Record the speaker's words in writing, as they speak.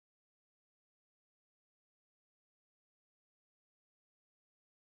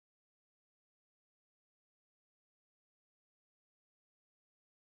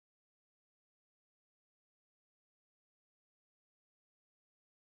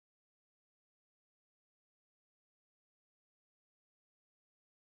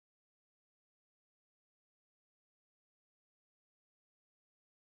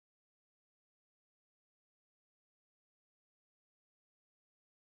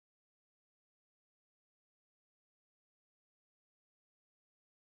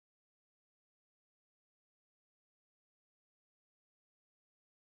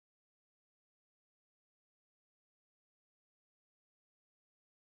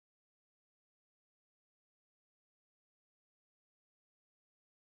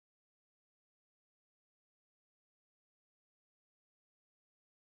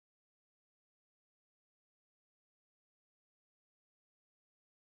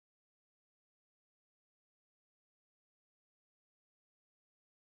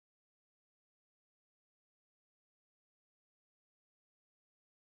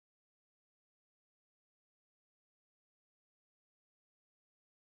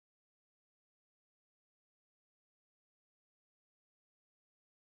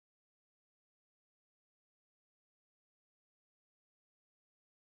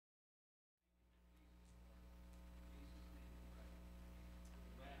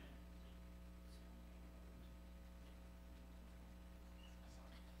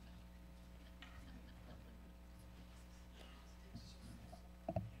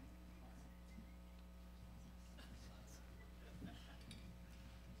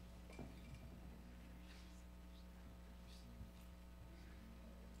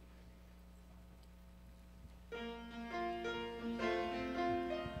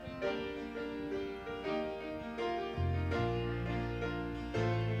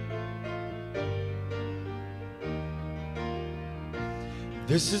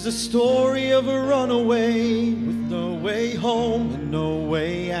This is the story of a runaway with no way home and no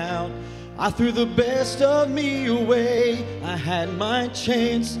way out. I threw the best of me away. I had my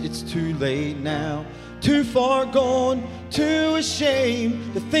chance, it's too late now. Too far gone, too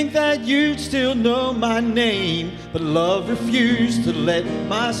ashamed to think that you'd still know my name. But love refused to let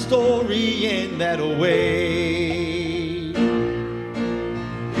my story end that way.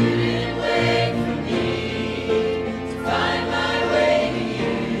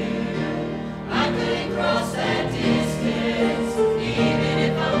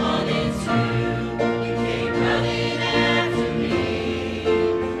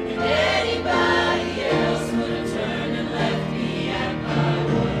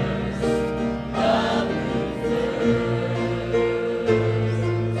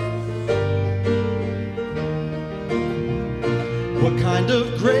 What kind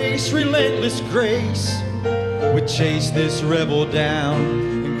of grace, relentless grace, would chase this rebel down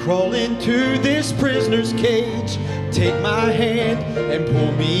and crawl into this prisoner's cage? Take my hand and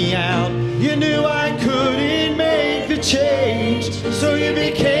pull me out. You knew I couldn't make the change, so you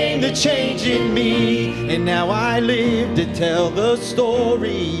became the change in me. And now I live to tell the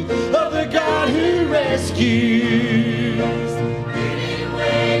story of the God who rescues.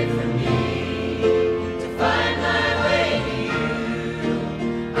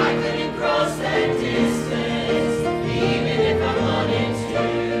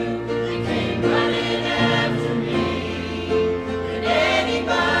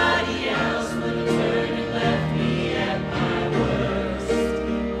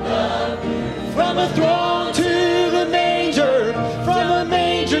 From a throne to the manger, from the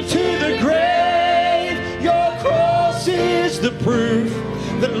manger to the grave, your cross is the proof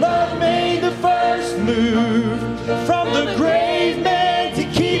that love made the first move. From the grave meant to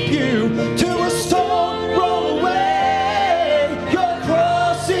keep you to a stone roll away. Your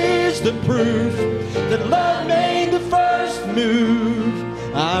cross is the proof that love made the first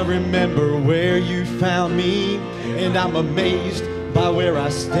move. I remember where you found me, and I'm amazed by where I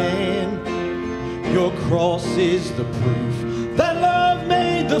stand. Your cross is the proof that love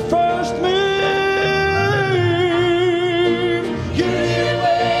made the first move. You knew a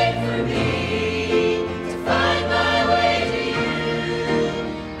way for me to find my way to you.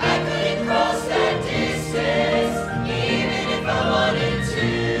 I couldn't cross that distance, even if I wanted to.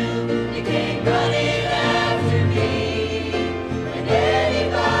 You came running after me, when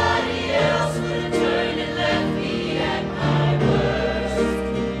anybody else would have turned and left me at my worst.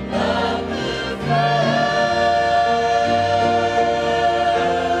 Love moved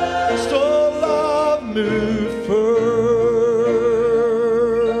move first.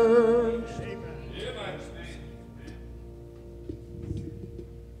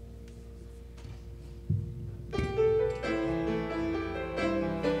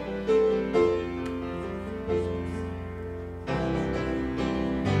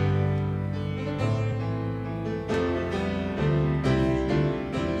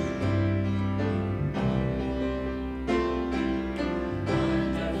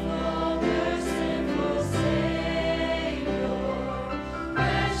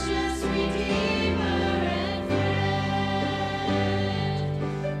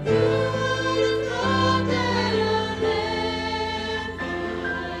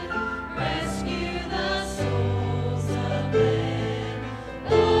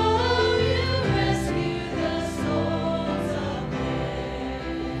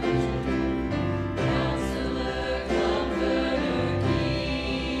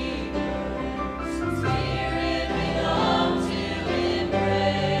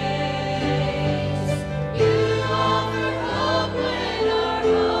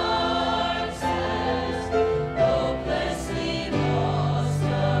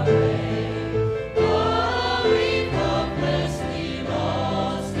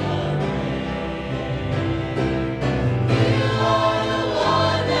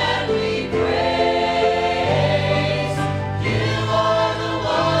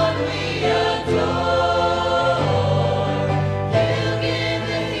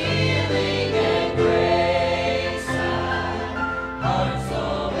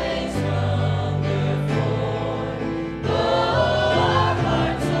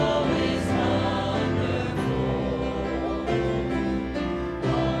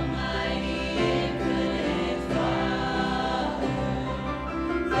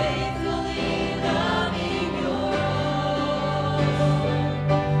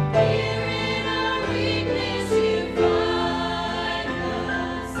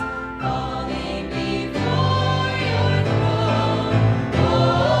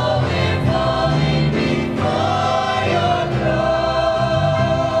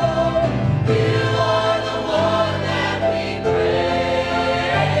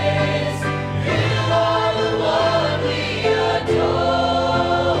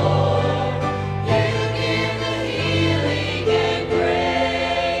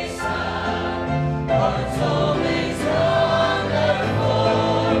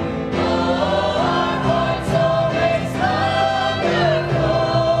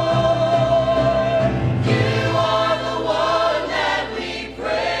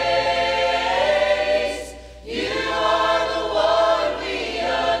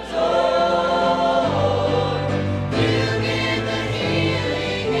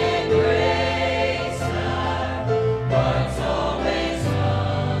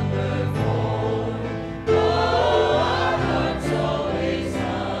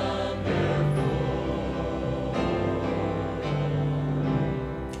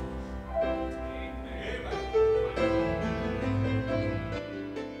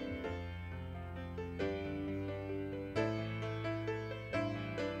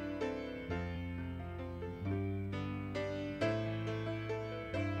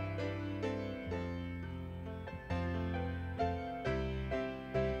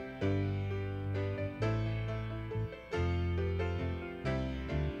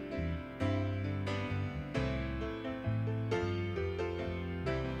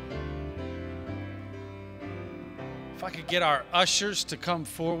 If I could get our ushers to come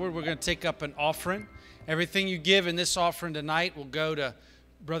forward, we're going to take up an offering. Everything you give in this offering tonight will go to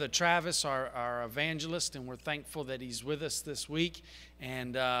Brother Travis, our evangelist, and we're thankful that he's with us this week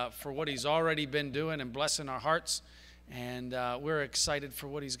and for what he's already been doing and blessing our hearts. And we're excited for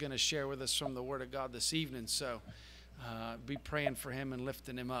what he's going to share with us from the Word of God this evening. So be praying for him and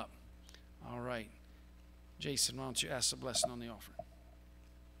lifting him up. All right. Jason, why don't you ask the blessing on the offering?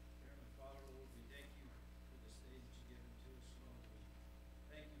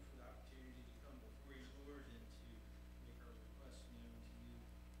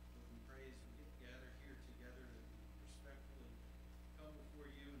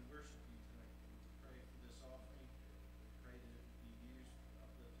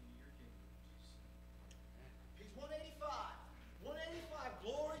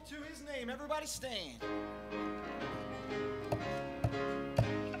 Everybody stand.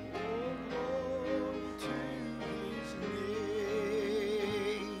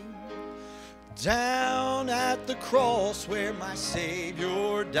 Down at the cross where my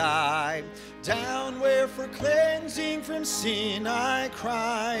Savior died, down where for cleansing from sin I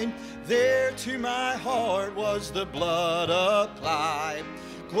cried, there to my heart was the blood applied.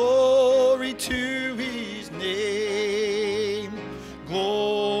 Glory to his name.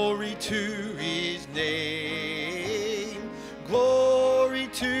 Glory to his name, glory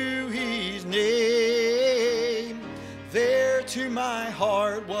to his name. There to my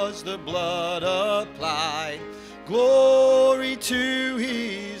heart was the blood applied. Glory to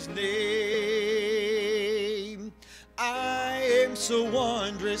his name. I am so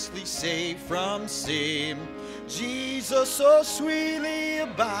wondrously saved from sin. Jesus so sweetly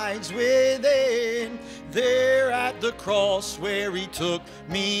abides within. There at the cross where he took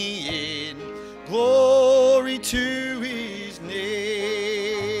me in. Glory to his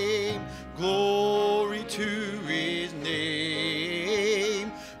name. Glory to his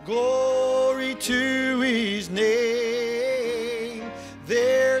name. Glory to his name.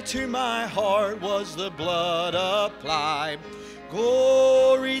 There to my heart was the blood applied.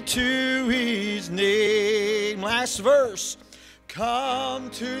 Glory to his name. Last verse. Come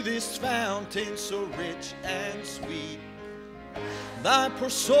to this fountain so rich and sweet. Thy poor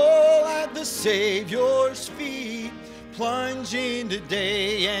soul at the Savior's feet. Plunge in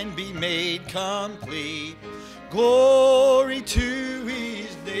today and be made complete. Glory to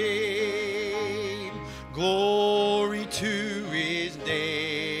his name. Glory to his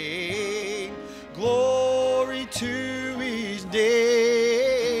name. Glory to his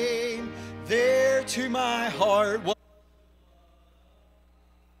name. There to my heart was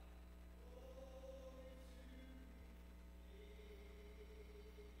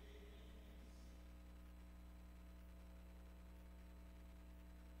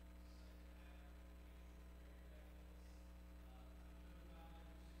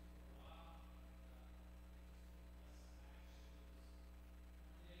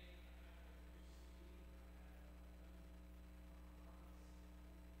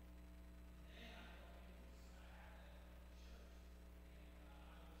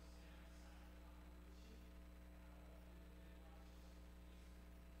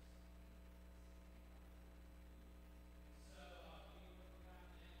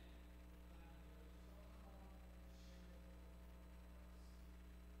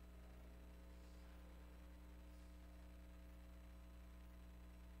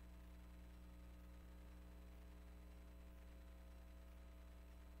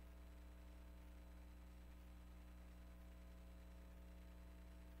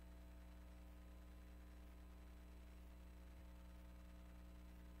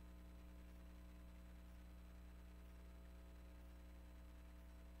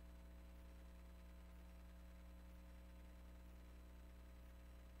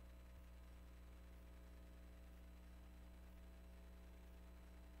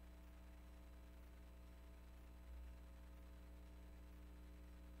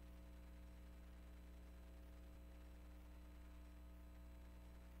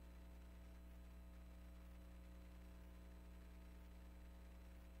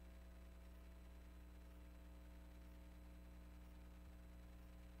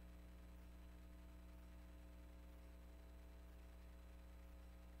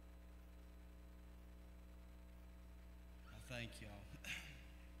Thank y'all.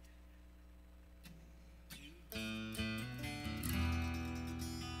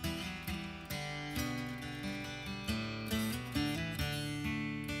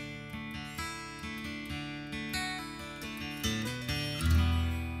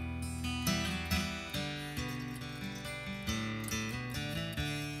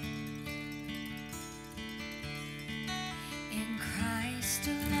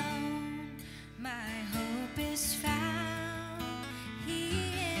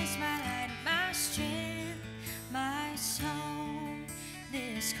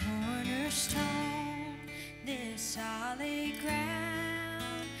 this cornerstone, this solid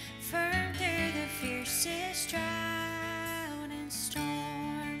ground, firm through the fiercest drought and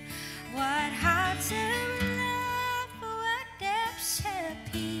storm. What heights of love, what depths of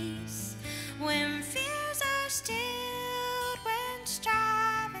peace, when fears are stilled, when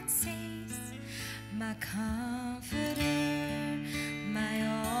striving cease. My comforter, my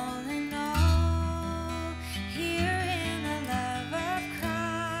all in all, here in the love of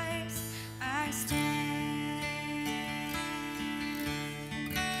Christ I stand.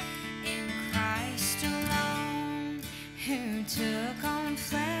 In Christ alone, who took on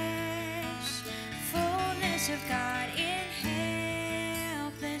flesh, fullness of God in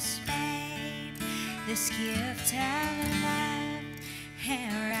helpless babe, this gift of love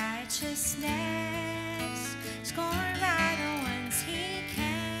and righteousness, scorned by the ones he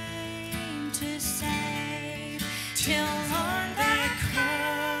came to save. Till on that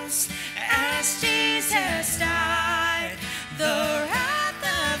cross, as Jesus died, the wrath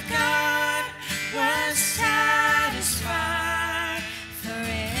of God was satisfied. For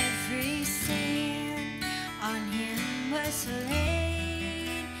every sin on him was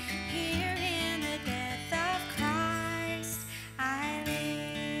laid. Here in the death of Christ I live.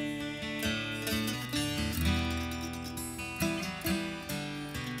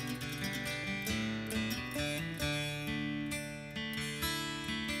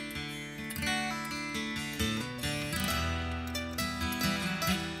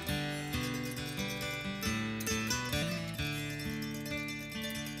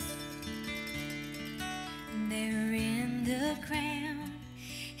 There in the ground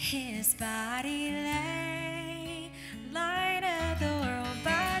his body lay, light of the world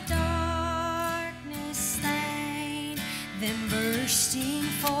by darkness slain, then bursting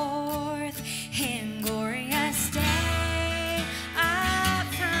forth in glorious day, up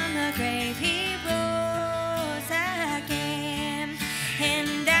from the grave he rose again.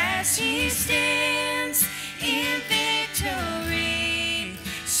 And as he stands in victory,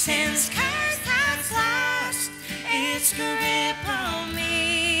 sin's curse has lost its grip on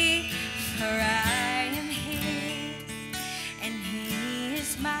me. For I am his, and he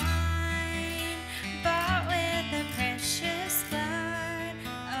is mine, bought with the precious blood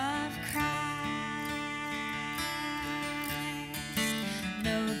of Christ.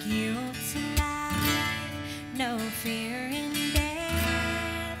 No guilt in life, no fear in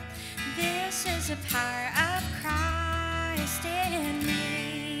death. This is the power of Christ in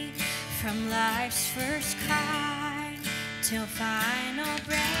me. From life's first cry till final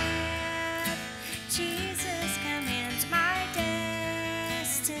breath, Jesus commands my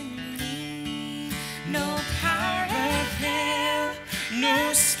destiny. No power of hell,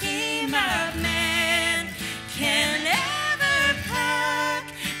 no scheme of man can ever pluck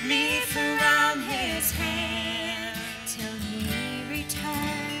me from his hand, till he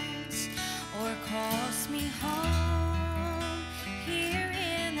returns or calls me home. Here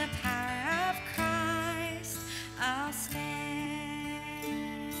in the power of Christ I'll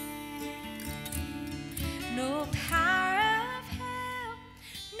stand. No power of hell,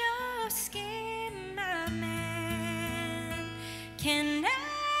 no scheme of man can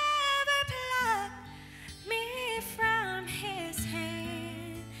ever pluck me from his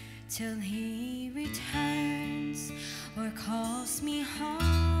hand, till he returns or calls me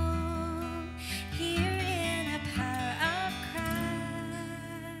home. Here in the power of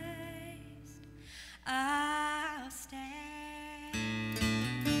Christ I'll stand.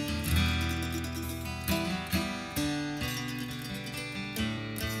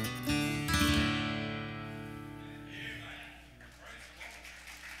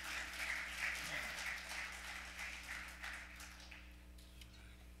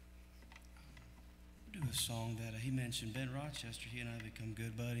 Do a song that he mentioned. Ben Rochester, he and I become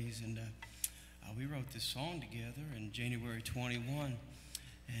good buddies, and we wrote this song together in January 21,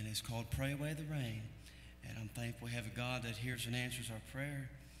 and it's called Pray Away the Rain. And I'm thankful we have a God that hears and answers our prayer,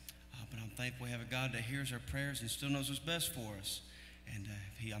 but I'm thankful we have a God that hears our prayers and still knows what's best for us. And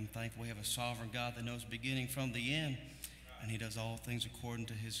I'm thankful we have a sovereign God that knows the beginning from the end, and he does all things according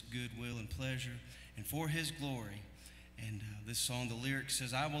to his good will and pleasure and for his glory. And this song, the lyric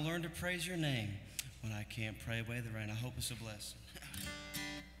says, I will learn to praise your name when I can't pray away the rain. I hope it's a blessing.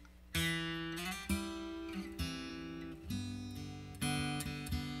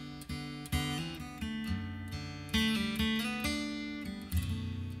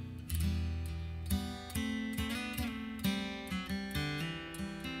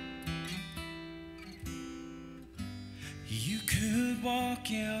 You could walk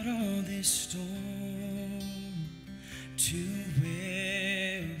out on this storm to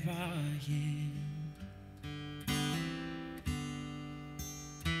where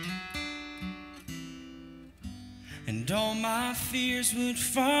and all my fears would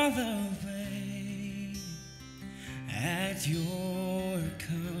fall away at your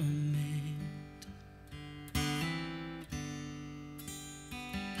command.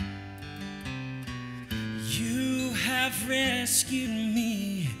 You have rescued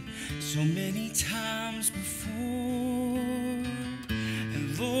me so many times before,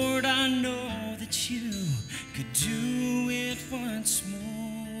 and Lord, I know that you could do it once more.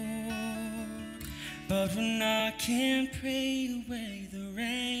 But when I can't pray away the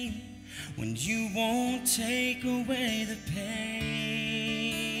rain, when you won't take away the pain,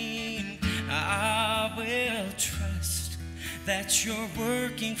 I will trust that you're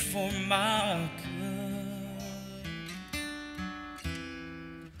working for my good.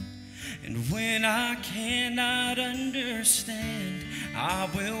 And when I cannot understand, I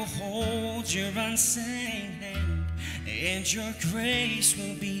will hold your unseen hand, and your grace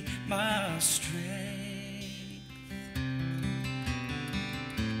will be my strength.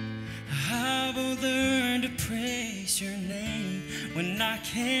 I will learn to praise your name when I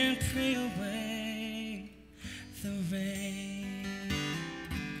can't pray away the rain.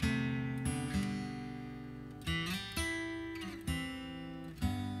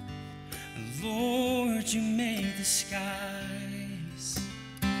 Lord, you made the skies,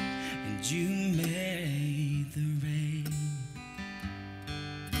 and you made the rain.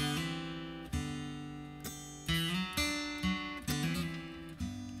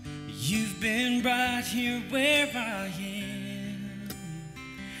 You've been right here where I am,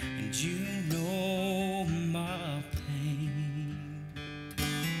 and you know my pain.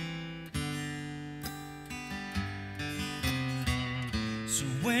 So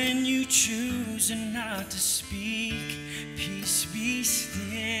when you choose not to speak, peace be still.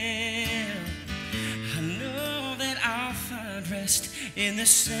 I know that I'll find rest in the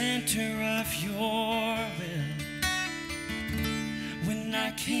center of your will. When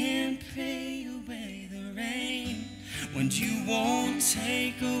I can't pray away the rain, when you won't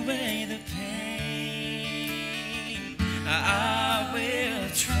take away the pain, I will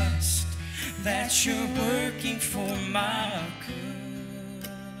trust that you're working for my good.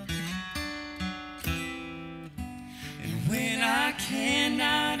 And when I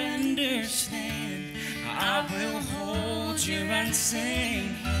cannot understand, I will hold your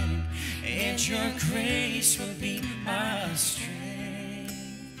unseen hand, and your grace will be my strength.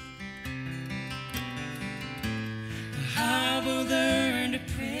 I will learn to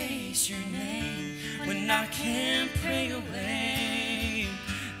praise your name when I can't pray away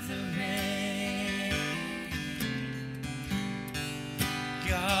the rain.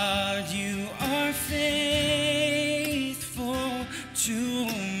 God, you are faithful to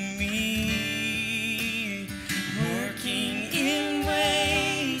me, working in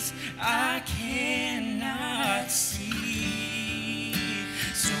ways I cannot see.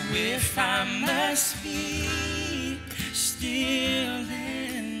 So if I must be still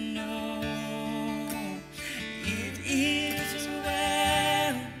and know it is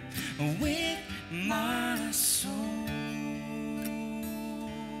well with my soul.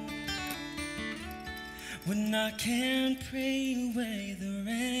 When I can't pray away the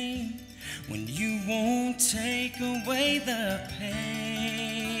rain, when you won't take away the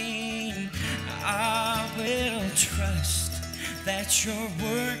pain, I will trust that you're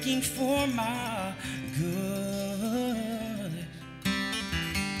working for my good.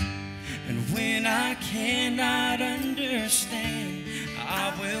 And when I cannot understand,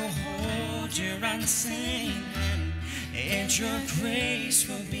 I will hold your unseen hand, and your grace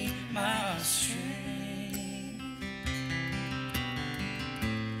will be my strength.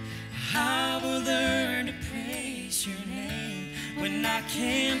 I will learn to praise your name when I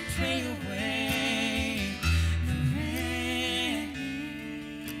can't pray away the rain.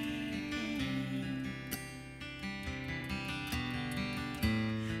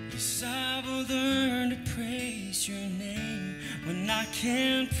 Yes, I will learn to praise your name when I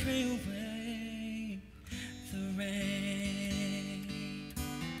can't pray away the rain.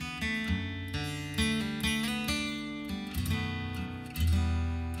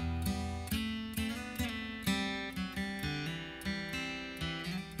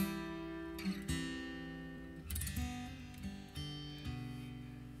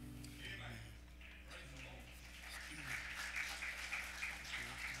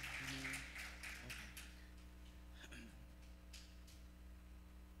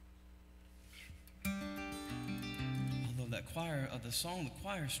 That choir of the song the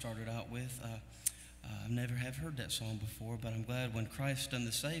choir started out with, I never have heard that song before, but I'm glad when Christ done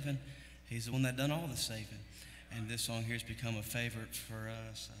the saving, he's the one that done all the saving. And this song here has become a favorite for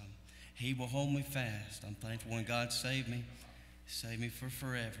us. He will hold me fast. I'm thankful when God saved me for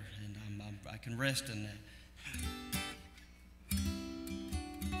forever, and I can rest in that.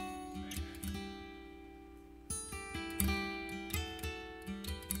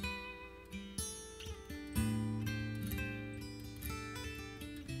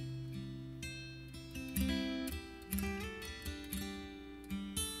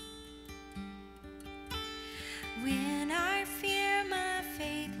 When I fear my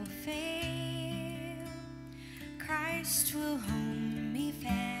faith will fail, Christ will hold me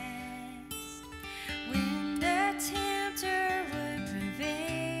fast. When the tempter would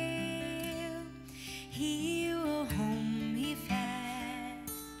prevail, He will hold me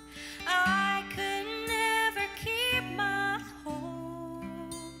fast. I could never keep my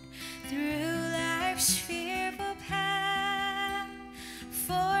hold through life's fearful path,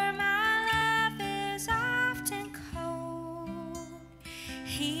 for my life is often cold.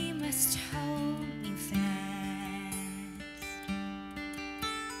 He must hold me fast.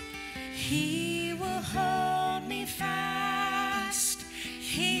 He will hold me fast.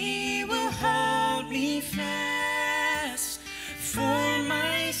 He will hold me fast. For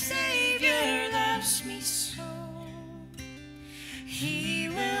my Savior loves me so. He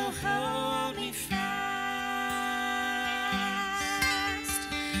will hold me fast.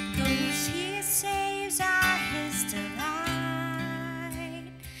 Those He saves are His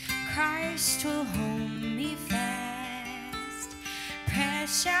delight. Christ will hold me fast.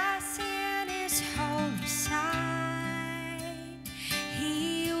 Precious in His holy sight,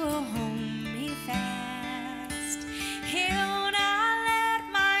 He will hold me fast. He'll not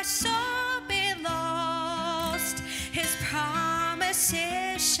let my soul be lost. His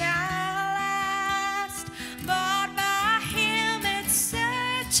promises shall last. Bought by Him at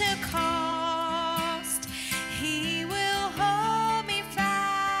such a cost, He will hold me fast.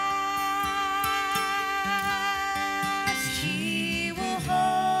 He will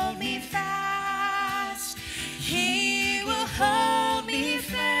hold me fast. He will hold me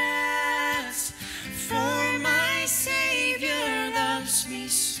fast. For my Savior loves me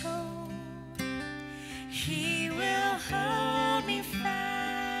so. He will hold me fast.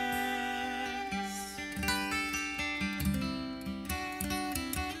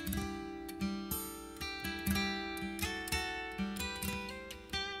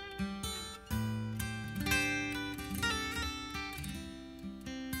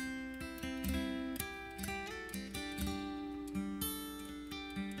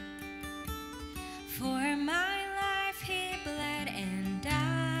 For my life He bled and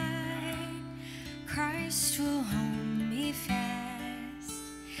died. Christ will hold me fast.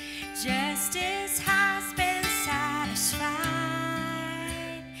 Justice has been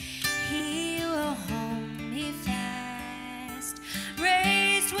satisfied. He will hold me fast.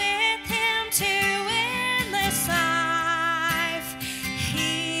 Raised with Him to endless life,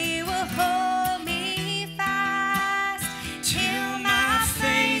 He will hold me fast till my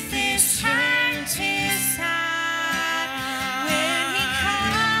faith is turned to His side. When He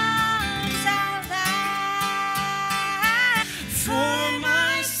comes at last, for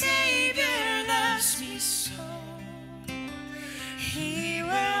my Savior loves me so. He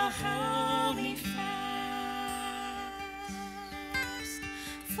will hold me fast.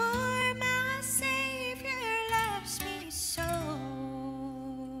 For my Savior loves me so.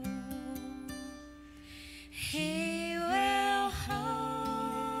 He will hold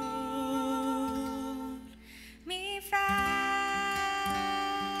me fast.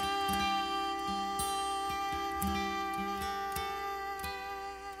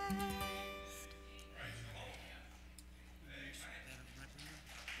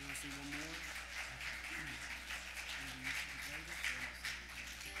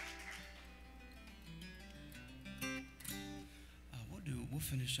 We'll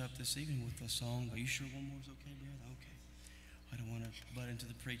finish up this evening with a song. Are you sure one more is okay, brother? Okay. I don't want to butt into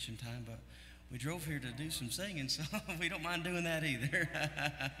the preaching time, but we drove here to do some singing, so we don't mind doing that either.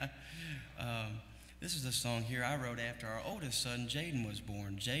 This is a song here I wrote after our oldest son, Jaden, was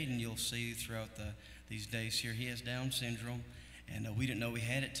born. Jaden, you'll see throughout these days here, he has Down syndrome, and we didn't know he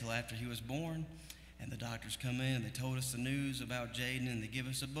had it till after he was born. And the doctors come in and they told us the news about Jaden, and they give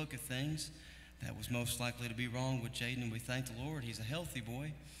us a book of things that was most likely to be wrong with Jaden, and we thank the Lord. He's a healthy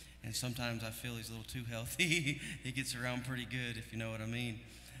boy, and sometimes I feel he's a little too healthy. He gets around pretty good, if you know what I mean.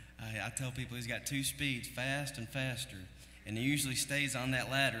 I tell people he's got two speeds, fast and faster, and he usually stays on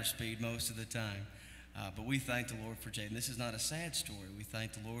that latter speed most of the time. But we thank the Lord for Jaden. This is not a sad story. We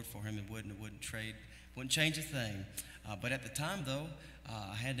thank the Lord for him and wouldn't change a thing. But at the time, though,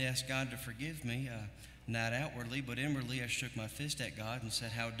 I had to ask God to forgive me. Not outwardly, but inwardly, I shook my fist at God and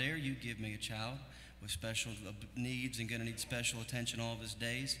said, how dare you give me a child with special needs and going to need special attention all of his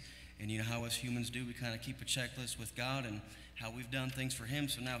days. And you know how us humans do, we kind of keep a checklist with God and how we've done things for him,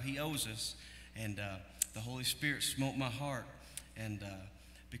 so now he owes us. And the Holy Spirit smote my heart and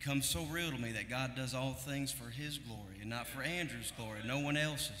becomes so real to me that God does all things for his glory and not for Andrew's glory, no one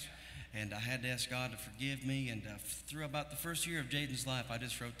else's. And I had to ask God to forgive me. And through about the first year of Jaden's life, I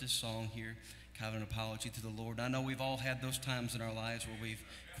just wrote this song here, kind of an apology to the Lord. I know we've all had those times in our lives where we've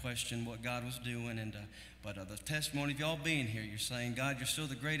questioned what God was doing. And but the testimony of y'all being here, you're saying, God, you're still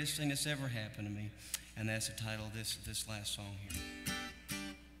the greatest thing that's ever happened to me. And that's the title of this last song here.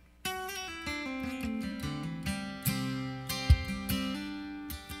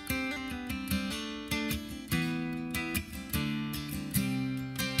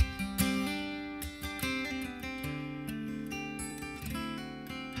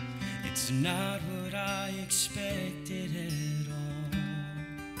 It's not what I expected at all.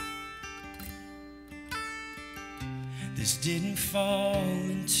 This didn't fall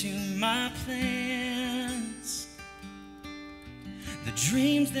into my plans. The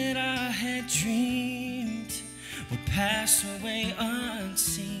dreams that I had dreamed would pass away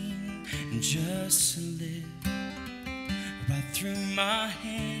unseen and just slip right through my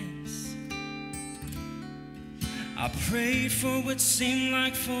hands. I prayed for what seemed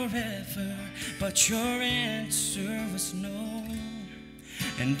like forever, but your answer was no.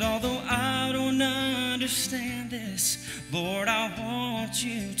 And although I don't understand this, Lord, I want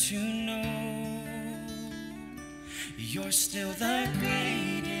you to know you're still the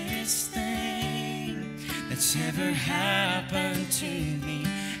greatest thing that's ever happened to me.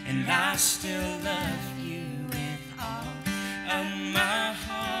 And I still love you with all of my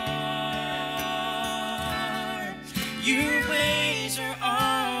heart. Your ways are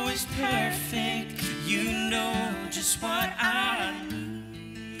always perfect. You know just what I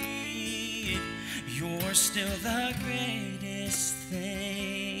need. You're still the greatest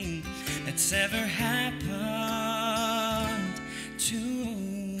thing that's ever happened to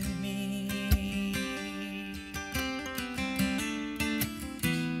me.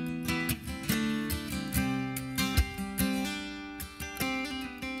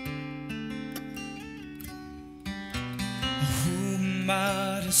 Who am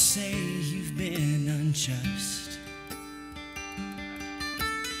I to say you've been unjust?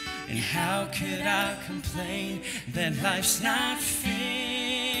 And how could I complain that life's not fair?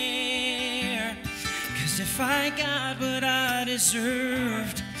 'Cause if I got what I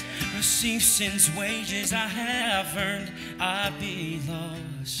deserved, received sin's wages I have earned, I'd be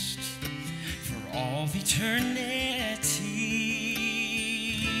lost for all eternity.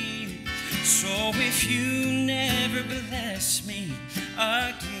 So if you never bless me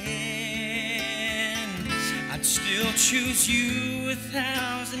again, I'd still choose you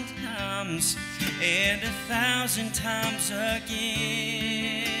 1,000 times and 1,000 times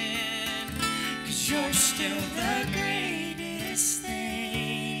again. 'Cause you're still the greatest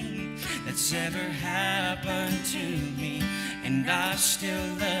thing that's ever happened to me. And I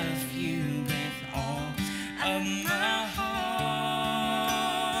still love you with all of my heart.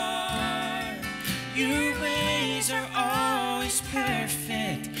 Your ways are always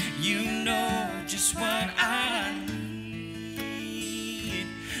perfect. You know just what I need.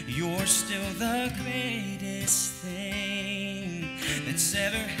 You're still the greatest thing that's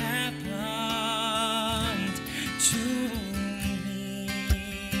ever happened to me.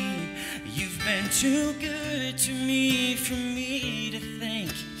 You've been too good to me for me to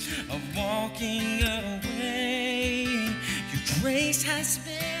think of walking away. Your grace has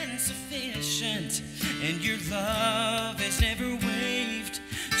been sufficient and your love has never wavered.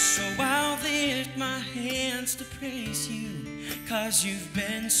 So I'll lift my hands to praise you, 'cause you've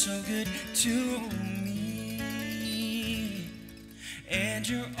been so good to me. And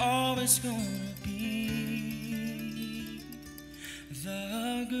you're always gonna be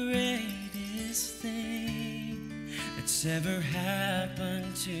the greatest thing that's ever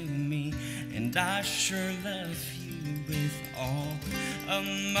happened to me. And I sure love you with all of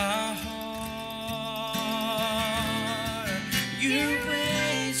my heart. Your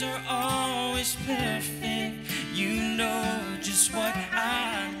ways are always perfect. You know just what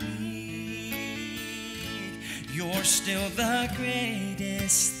I need. You're still the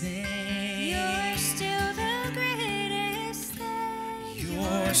greatest thing. You're still the greatest thing.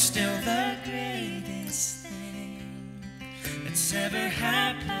 You're still the greatest thing that's ever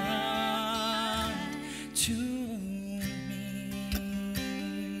happened to me.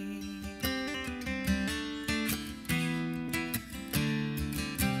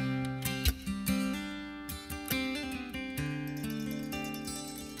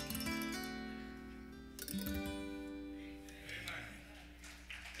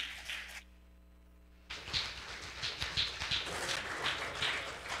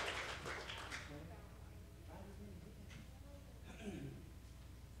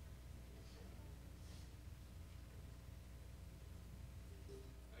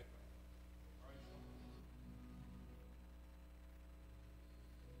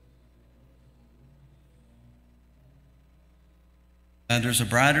 There's a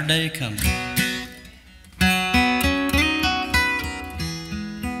brighter day coming.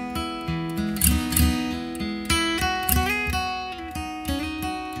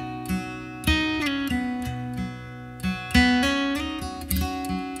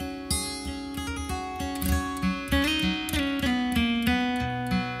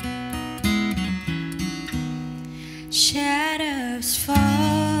 Shadows fall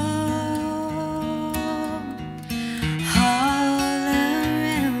all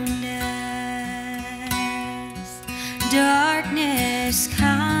around us. Darkness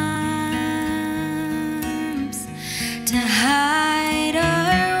comes to hide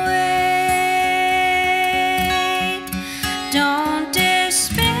our way. Don't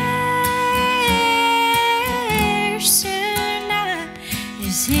despair, soon night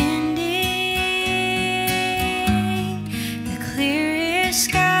is ending. Clearest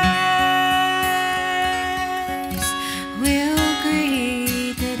skies will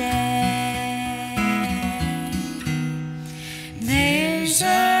greet the day. There's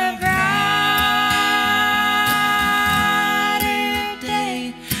a brighter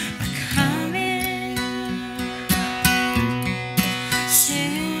day coming.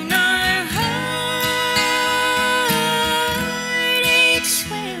 Soon our heartaches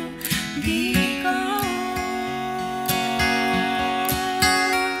will be gone.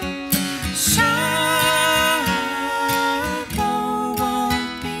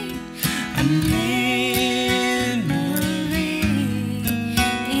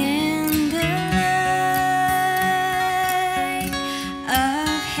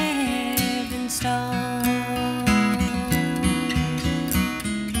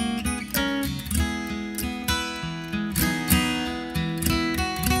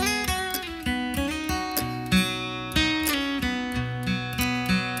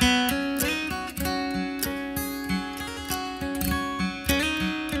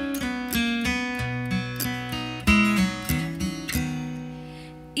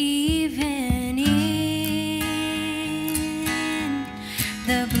 Even in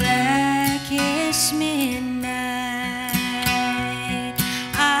the blackest midnight,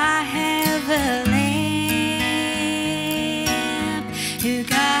 I have a lamp who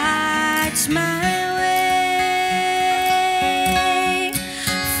guides my way.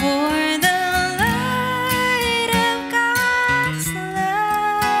 For the light of God's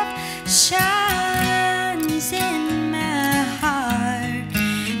love shines in my heart,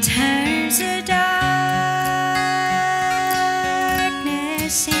 turns the darkness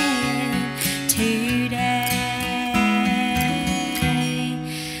into day.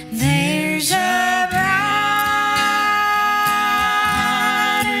 There's a brighter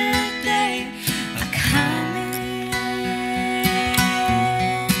day coming.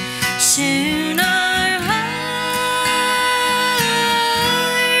 Soon our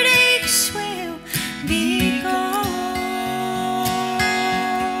heartaches will be gone.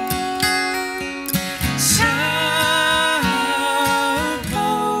 Sorrow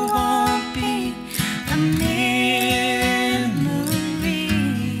won't be a memory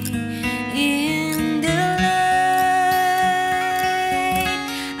in the light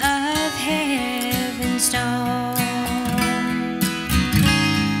of heaven's dawn.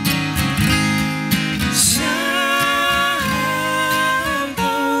 Sorrow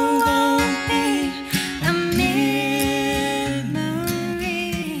won't be a memory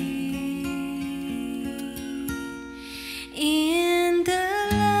in the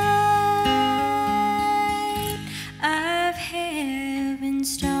light of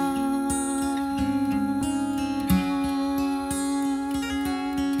heaven's dawn.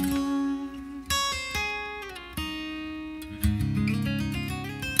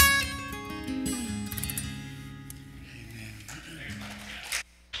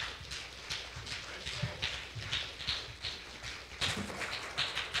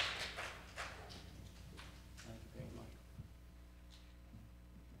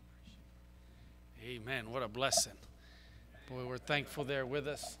 Amen. What a blessing. Boy, we're thankful they're with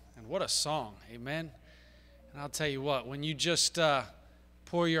us. And what a song. Amen. And I'll tell you what, when you just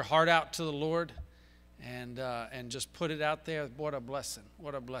pour your heart out to the Lord and just put it out there, what a blessing.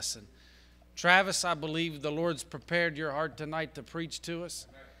 What a blessing. Travis, I believe the Lord's prepared your heart tonight to preach to us.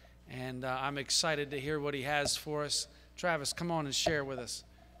 And I'm excited to hear what he has for us. Travis, come on and share with us.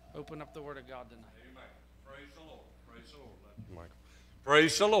 Open up the Word of God tonight. Amen. Praise the Lord. Praise the Lord. Michael.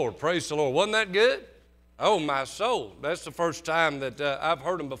 Praise the Lord. Praise the Lord. Wasn't that good? Oh, my soul. That's the first time that I've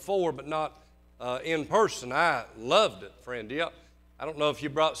heard them before, but not in person. I loved it, friend. Yeah. I don't know if you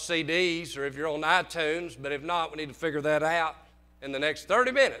brought CDs or if you're on iTunes, but if not, we need to figure that out in the next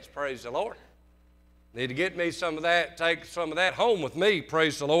 30 minutes. Praise the Lord. Need to get me some of that, take some of that home with me,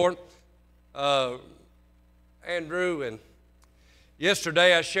 praise the Lord. Andrew, and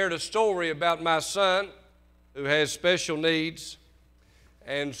yesterday I shared a story about my son who has special needs,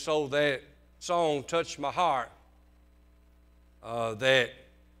 and so that song touched my heart.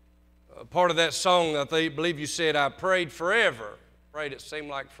 Part of that song, I believe you said, I prayed forever. Prayed it seemed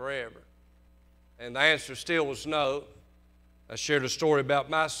like forever. And the answer still was no. I shared a story about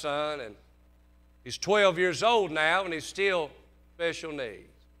my son, and he's 12 years old now, and he's still special needs.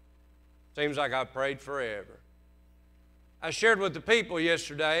 Seems like I prayed forever. I shared with the people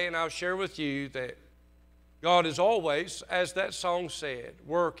yesterday, and I'll share with you that God is always, as that song said,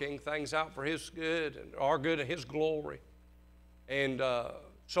 working things out for His good and our good and His glory. And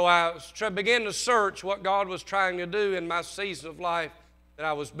so I began to search what God was trying to do in my season of life that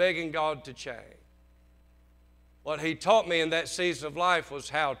I was begging God to change. What He taught me in that season of life was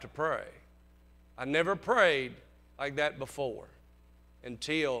how to pray. I never prayed like that before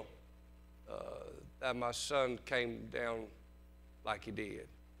until that my son came down like he did.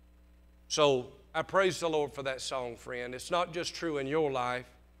 So I praise the Lord for that song, friend. It's not just true in your life,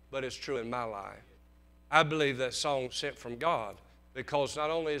 but it's true in my life. I believe that song sent from God, because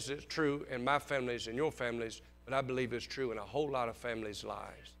not only is it true in my families and your families, but I believe it's true in a whole lot of families'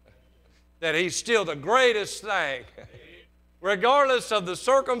 lives. That He's still the greatest thing. Regardless of the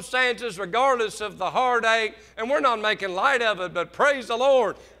circumstances, regardless of the heartache, and we're not making light of it, but praise the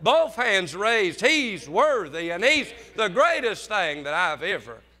Lord, both hands raised, He's worthy, and He's the greatest thing that I've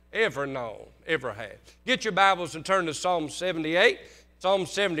ever known, ever had. Get your Bibles and turn to Psalm 78. Psalm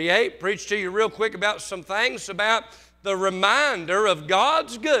 78, preach to you real quick about some things about the reminder of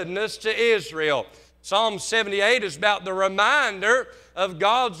God's goodness to Israel. Psalm 78 is about the reminder of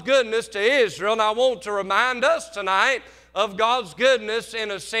God's goodness to Israel, and I want to remind us tonight of God's goodness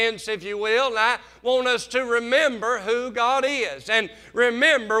in a sense, if you will. And I want us to remember who God is and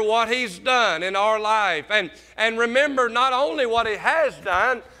remember what He's done in our life, and remember not only what He has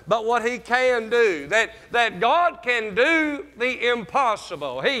done, but what He can do. That God can do the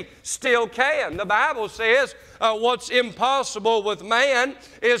impossible. He still can. The Bible says what's impossible with man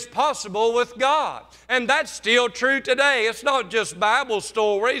is possible with God. And that's still true today. It's not just Bible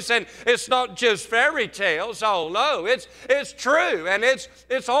stories, and it's not just fairy tales. Oh no, it's true, and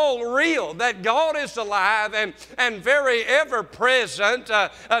it's all real, that God is alive and very ever present,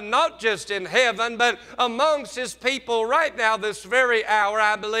 not just in heaven, but amongst His people right now, this very hour,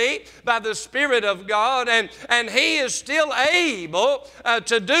 I believe, by the Spirit of God, and He is still able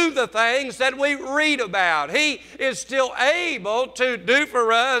to do the things that we read about. He is still able to do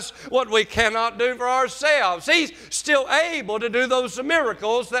for us what we cannot do for ourselves. He's still able to do those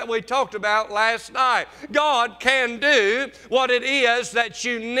miracles that we talked about last night. God can do what it is that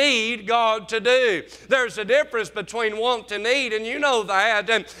you need God to do. There's a difference between want and need, and you know that,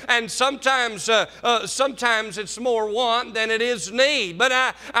 and sometimes it's more want than it is need. But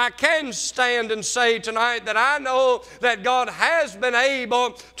I can stand and say tonight that I know that God has been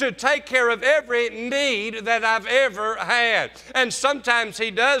able to take care of every need that I've ever had. And sometimes He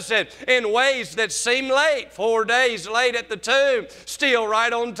does it in ways that seem late, 4 days late at the tomb, still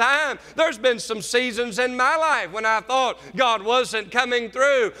right on time. There's been some seasons in my life when I thought God wasn't coming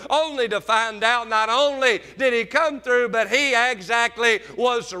through, only to find out not only did He come through, but He exactly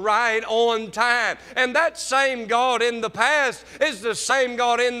was right on time. And that same God in the past is the same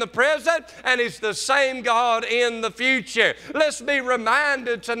God in the present, and He's the same God in the future. Let's be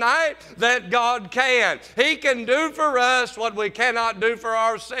reminded tonight that God can. He can do for us what we cannot do for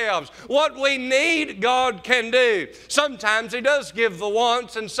ourselves. What we need, God can do. Sometimes He does give the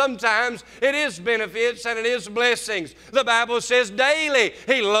wants, and sometimes it is benefits and it is blessings. The Bible says daily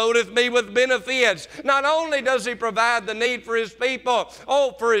He loadeth me with benefits. Not only does He provide the need for His people,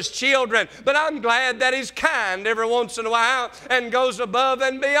 for His children, but I'm glad that He's kind every once in a while and goes above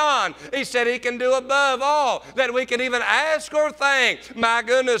and beyond. He said He can do above all that we can even ask or think. My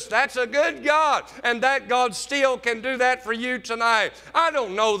goodness, that's a good God, and that God still can do that for you tonight. I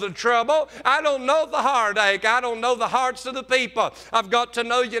don't know the trouble. I don't know the heartache. I don't know the hearts of the people. I've got to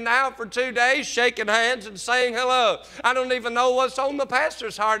know you now for 2 days, shaking hands and saying hello. I don't even know what's on the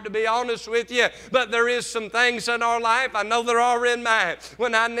pastor's heart, to be honest with you, but there is some things in our life, I know there are in mine,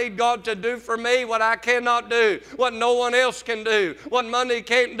 when I need God to do for me what I cannot do, what no one else can do, what money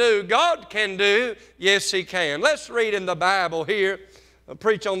can't do, God can do. Yes, He can. Let's read in the Bible here. I'll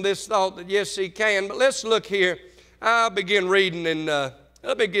preach on this thought that yes, He can, but let's look here. I'll begin reading in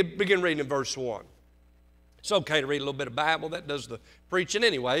verse 1. It's okay to read a little bit of Bible. That does the preaching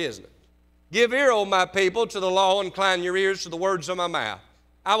anyway, isn't it? Give ear, O my people, to the law, incline your ears to the words of my mouth.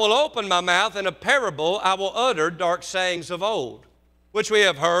 I will open my mouth in a parable, I will utter dark sayings of old, which we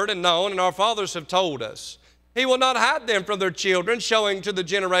have heard and known, and our fathers have told us. He will not hide them from their children, showing to the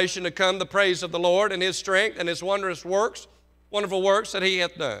generation to come the praise of the Lord and His strength and His wondrous works, wonderful works that He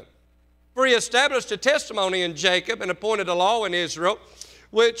hath done. For He established a testimony in Jacob and appointed a law in Israel,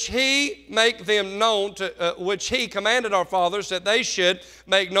 which He make them known to, which He commanded our fathers that they should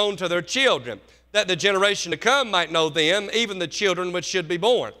make known to their children, that the generation to come might know them, even the children which should be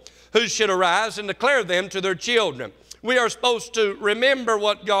born, who should arise and declare them to their children. We are supposed to remember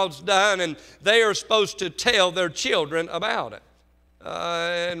what God's done, and they are supposed to tell their children about it.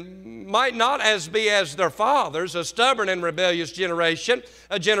 And might not as be as their fathers, a stubborn and rebellious generation,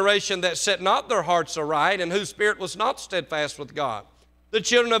 a generation that set not their hearts aright, and whose spirit was not steadfast with God. The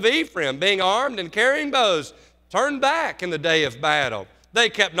children of Ephraim, being armed and carrying bows, turned back in the day of battle. They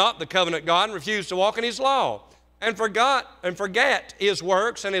kept not the covenant God and refused to walk in His law, and forgot His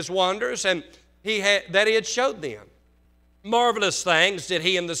works and His wonders that He had showed them. Marvelous things did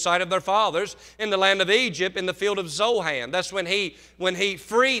He in the sight of their fathers in the land of Egypt, in the field of Zohan. That's when he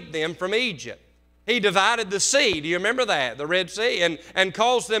freed them from Egypt. He divided the sea. Do you remember that? The Red Sea. And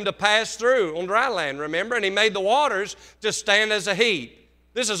caused them to pass through on dry land, remember? And He made the waters to stand as a heap.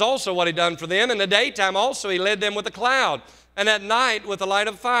 This is also what He done for them. In the daytime also He led them with a cloud, and at night with a light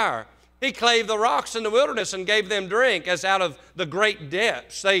of fire. He clave the rocks in the wilderness and gave them drink as out of the great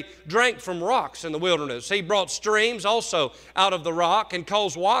depths. They drank from rocks in the wilderness. He brought streams also out of the rock and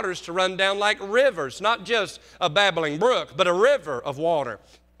caused waters to run down like rivers, not just a babbling brook, but a river of water.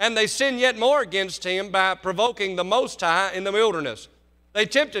 And they sinned yet more against Him by provoking the Most High in the wilderness. They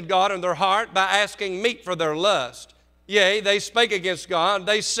tempted God in their heart by asking meat for their lust. Yea, they spake against God.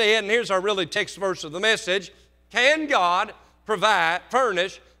 They said, and here's our really text verse of the message, can God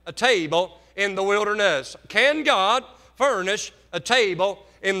furnish a table in the wilderness? Can God furnish a table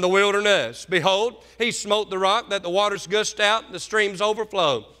in the wilderness? Behold, He smote the rock that the waters gushed out and the streams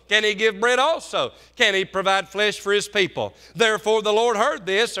overflowed. Can He give bread also? Can He provide flesh for His people? Therefore the Lord heard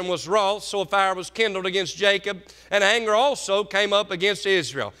this and was wroth, so a fire was kindled against Jacob, and anger also came up against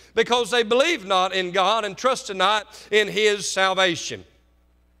Israel, because they believed not in God and trusted not in His salvation.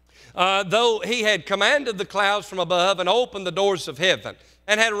 Though He had commanded the clouds from above and opened the doors of heaven,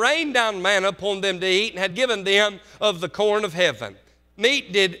 and had rained down manna upon them to eat, and had given them of the corn of heaven.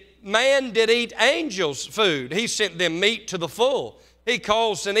 Man did eat angels' food. He sent them meat to the full. He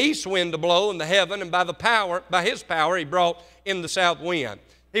caused an east wind to blow in the heaven, and by His power He brought in the south wind.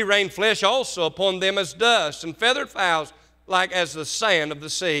 He rained flesh also upon them as dust, and feathered fowls like as the sand of the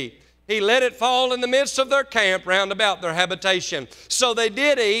sea. He let it fall in the midst of their camp round about their habitation. So they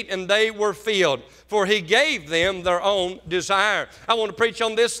did eat, and they were filled, for He gave them their own desire. I want to preach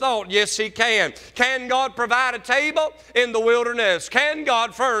on this thought. Yes, He can. Can God provide a table in the wilderness? Can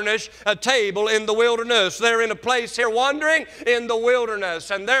God furnish a table in the wilderness? They're in a place here wandering in the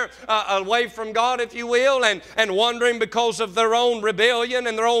wilderness, and they're away from God, if you will, and wandering because of their own rebellion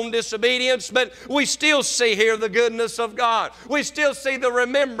and their own disobedience. But we still see here the goodness of God. We still see the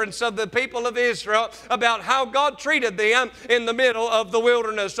remembrance of the people of Israel about how God treated them in the middle of the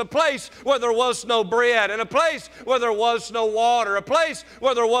wilderness, a place where there was no bread, and a place where there was no water, a place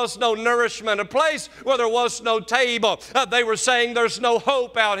where there was no nourishment, a place where there was no table. They were saying there's no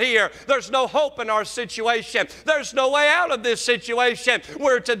hope out here. There's no hope in our situation. There's no way out of this situation.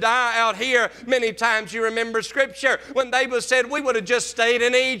 We're to die out here. Many times you remember Scripture when David said we would have just stayed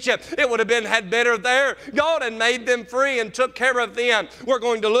in Egypt. It would have been had better there. God had made them free and took care of them. We're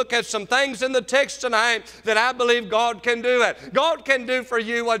going to look at some things in the text tonight that I believe God can do it. God can do for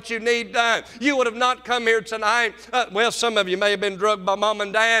you what you need done. You would have not come here tonight. Well, some of you may have been drugged by mom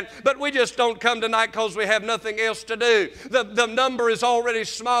and dad, but we just don't come tonight because we have nothing else to do. The number is already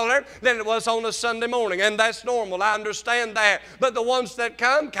smaller than it was on a Sunday morning, and that's normal. I understand that. But the ones that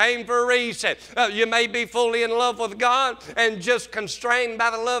came for a reason. You may be fully in love with God and just constrained by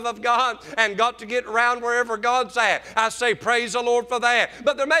the love of God and got to get around wherever God's at. I say praise the Lord for that.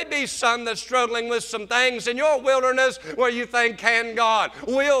 But there may be some that's struggling with some things in your wilderness where you think, can God?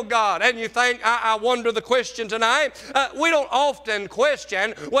 Will God? And you think, I wonder the question tonight. We don't often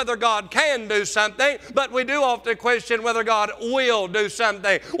question whether God can do something, but we do often question whether God will do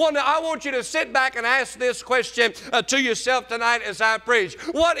something. Well, now, I want you to sit back and ask this question to yourself tonight as I preach.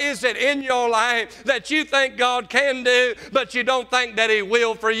 What is it in your life that you think God can do, but you don't think that He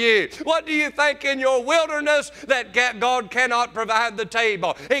will for you? What do you think in your wilderness that God cannot provide the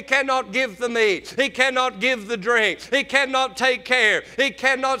table? He He cannot give the meat. He cannot give the drink. He cannot take care. He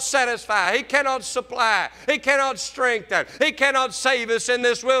cannot satisfy. He cannot supply. He cannot strengthen. He cannot save us in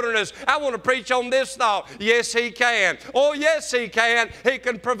this wilderness. I want to preach on this thought. Yes, He can. Oh, yes, He can. He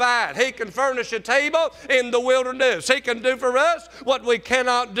can provide. He can furnish a table in the wilderness. He can do for us what we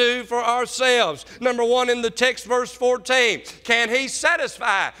cannot do for ourselves. Number one in the text, verse 14. Can He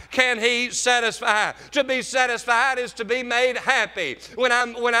satisfy? Can He satisfy? To be satisfied is to be made happy. When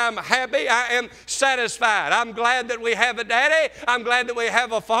I'm happy, I am satisfied. I'm glad that we have a daddy. I'm glad that we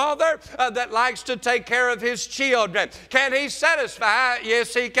have a father that likes to take care of his children. Can He satisfy?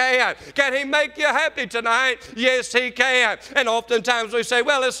 Yes, He can. Can He make you happy tonight? Yes, He can. And oftentimes we say,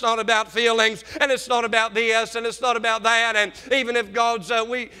 well, it's not about feelings, and it's not about this, and it's not about that. And even if God's,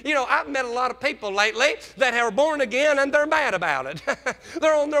 I've met a lot of people lately that are born again and they're mad about it.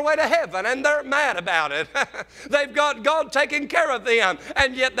 They're on their way to heaven and they're mad about it. They've got God taking care of them,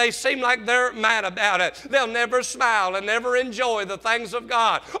 and yet they seem like they're mad about it. They'll never smile and never enjoy the things of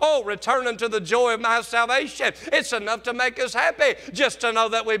God. Oh, return unto the joy of my salvation. It's enough to make us happy just to know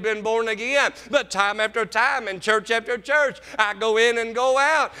that we've been born again. But time after time in church after church, I go in and go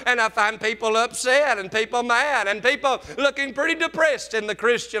out, and I find people upset and people mad and people looking pretty depressed in the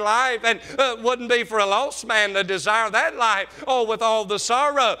Christian life, and wouldn't be for a lost man to desire that life, oh, with all the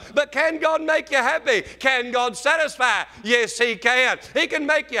sorrow. But can God make you happy? Can God satisfy? Yes, He can. He can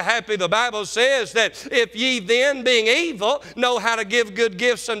make you happy. The Bible says that if ye then, being evil, know how to give good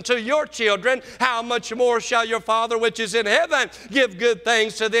gifts unto your children, how much more shall your Father which is in heaven give good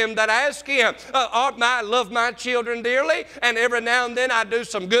things to them that ask Him? I love my children dearly, and every now and then I do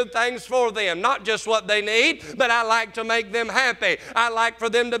some good things for them. Not just what they need, but I like to make them happy. I like for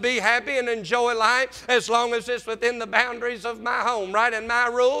them to be happy and enjoy life as long as it's within the boundaries of my home, right, and my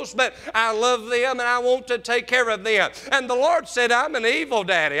rules. But I love them and I want to take care of them. And the Lord said, I'm an evil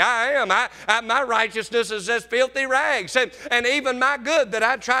daddy. I am. My righteousness is as filthy rags. And even my good that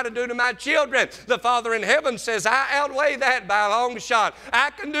I try to do to my children, the Father in heaven says, I outweigh that by a long shot.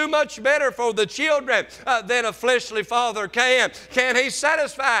 I can do much better for the children than a fleshly father can. Can He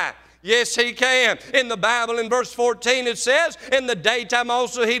satisfy? Yes, He can. In the Bible, in verse 14, it says, in the daytime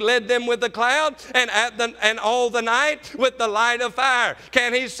also He led them with the cloud, and all the night with the light of fire.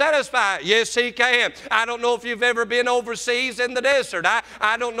 Can He satisfy? Yes, He can. I don't know if you've ever been overseas in the desert.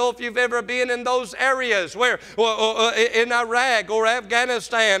 I don't know if you've ever been in those areas where, in Iraq or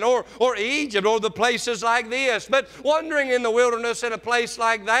Afghanistan or Egypt or the places like this. But wandering in the wilderness in a place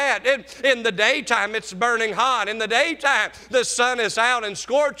like that, in the daytime it's burning hot. In the daytime the sun is out and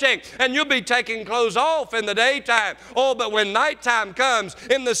scorching, and you'll be taking clothes off in the daytime. Oh, but when nighttime comes,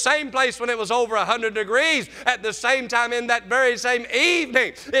 in the same place when it was over 100 degrees, at the same time in that very same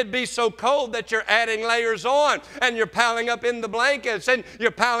evening, it'd be so cold that you're adding layers on, and you're piling up in the blankets, and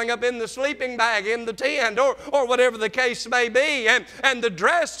you're piling up in the sleeping bag, in the tent, or whatever the case may be. And the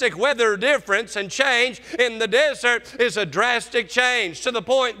drastic weather difference and change in the desert is a drastic change, to the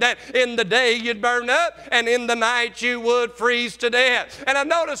point that in the day you'd burn up, and in the night you would freeze to death. And I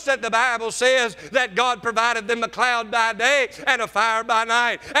noticed that the Bible says that God provided them a cloud by day and a fire by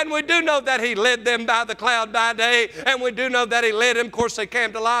night. And we do know that He led them by the cloud by day, and we do know that He led them. Of course, they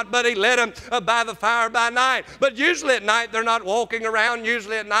camped a lot, but He led them by the fire by night. But usually at night, they're not walking around.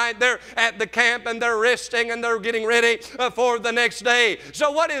 Usually at night, they're at the camp and they're resting and they're getting ready for the next day.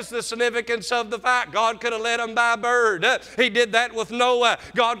 So what is the significance of the fire? God could have led them by a bird. He did that with Noah.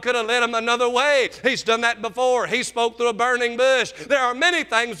 God could have led them another way. He's done that before. He spoke through a burning bush. There are many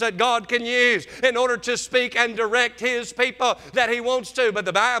things that God can use in order to speak and direct His people that He wants to. But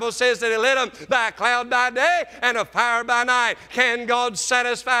the Bible says that He led them by a cloud by day and a fire by night. Can God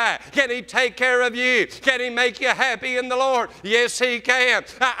satisfy? Can He take care of you? Can He make you happy in the Lord? Yes, He can.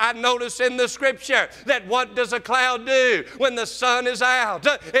 I notice in the Scripture that what does a cloud do when the sun is out?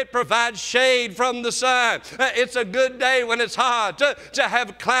 It provides shade from the sun. It's a good day when it's hot to have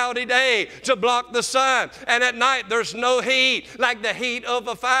a cloudy day to block the sun. And at night there's no heat like the heat of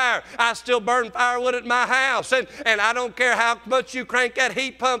a fire. I still burn firewood at my house, and I don't care how much you crank that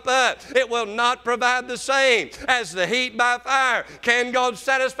heat pump up, it will not provide the same as the heat by fire. Can God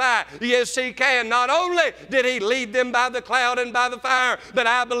satisfy? Yes, He can. Not only did He lead them by the cloud and by the fire, but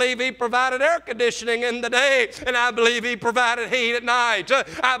I believe He provided air conditioning in the day, and I believe He provided heat at night.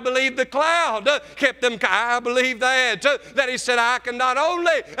 I believe the cloud kept them. I believe that He said, I can not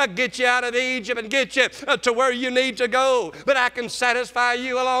only get you out of Egypt and get you to where you need to go, but I can satisfy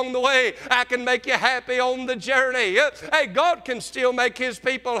you along the way. I can make you happy on the journey. Hey, God can still make His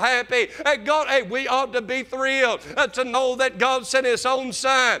people happy. Hey, we ought to be thrilled to know that God sent His own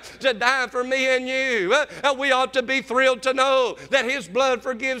Son to die for me and you. We ought to be thrilled to know that His blood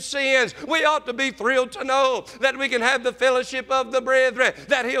forgives sins. We ought to be thrilled to know that we can have the fellowship of the brethren,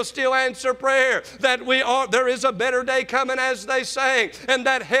 that He'll still answer prayer, that there is a better day coming, as they sang, and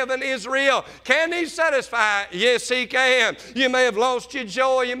that heaven is real. Can He satisfy? Yes, He can. You may have lost your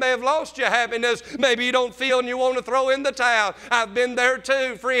joy. You may have lost your happiness. Maybe you don't feel and you want to throw in the towel. I've been there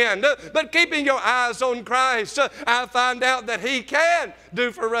too, friend. But keeping your eyes on Christ, I find out that He can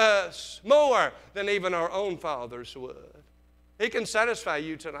do for us more than even our own fathers would. He can satisfy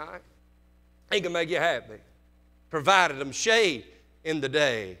you tonight. He can make you happy. Provided them shade in the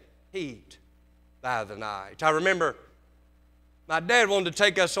day, heat by the night. I remember my dad wanted to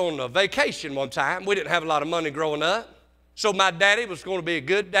take us on a vacation one time. We didn't have a lot of money growing up. So my daddy was going to be a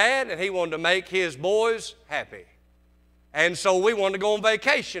good dad, and he wanted to make his boys happy. And so we wanted to go on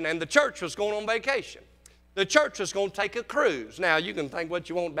vacation, and the church was going on vacation. The church was going to take a cruise. Now, you can think what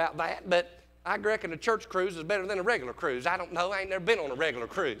you want about that, but I reckon a church cruise is better than a regular cruise. I don't know. I ain't never been on a regular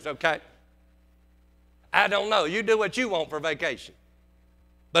cruise, okay? I don't know. You do what you want for vacation.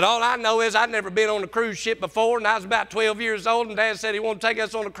 But all I know is I'd never been on a cruise ship before, and I was about 12 years old, and Dad said he wanted to take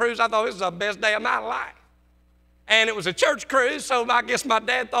us on a cruise. I thought this was the best day of my life. And it was a church cruise, so I guess my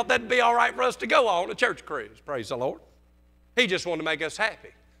dad thought that'd be all right for us to go on a church cruise. Praise the Lord. He just wanted to make us happy.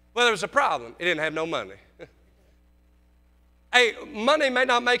 Well, there was a problem. He didn't have no money. Hey, money may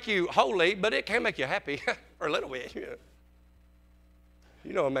not make you holy, but it can make you happy for a little bit.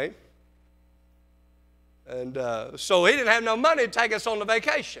 You know what I mean? And so he didn't have no money to take us on the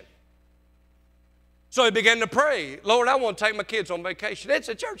vacation. So he began to pray, Lord, I want to take my kids on vacation. It's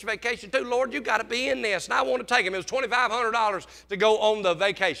a church vacation too. Lord, you got to be in this, and I want to take them. It was $2,500 to go on the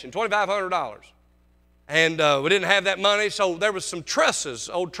vacation, $2,500. And we didn't have that money, so there was some trusses,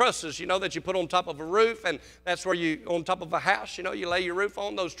 old trusses, you know, that you put on top of a roof, and that's where you, on top of a house, you know, you lay your roof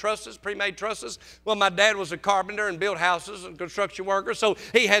on those trusses, pre-made trusses. Well, my dad was a carpenter and built houses and construction worker, so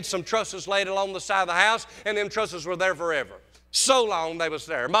he had some trusses laid along the side of the house, and them trusses were there forever. So long they was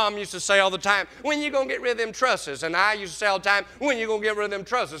there. Mom used to say all the time, when you going to get rid of them trusses? And I used to say all the time, when you going to get rid of them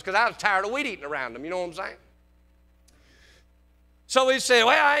trusses? Because I was tired of weed eating around them, you know what I'm saying? So he said,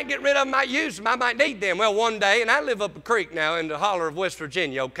 well, I ain't getting rid of them, I might use them, I might need them. Well, one day, and I live up a creek now in the holler of West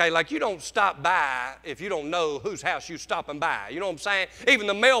Virginia, okay? Like you don't stop by if you don't know whose house you stopping by. You know what I'm saying? Even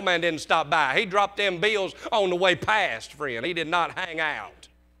the mailman didn't stop by. He dropped them bills on the way past, friend. He did not hang out.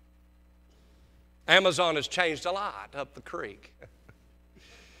 Amazon has changed a lot up the creek.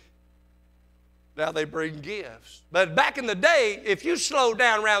 Now they bring gifts. But back in the day, if you slow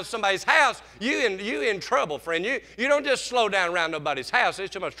down around somebody's house, you in trouble, friend. You don't just slow down around nobody's house. There's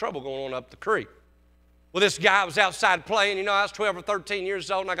too much trouble going on up the creek. Well, this guy was outside playing. You know, I was 12 or 13 years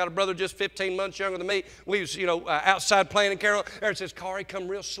old, and I got a brother just 15 months younger than me. We was, you know, outside playing in Carroll. There's this car. He come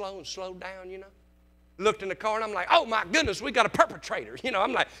real slow and slowed down, you know. Looked in the car, and I'm like, oh, my goodness, we got a perpetrator. You know,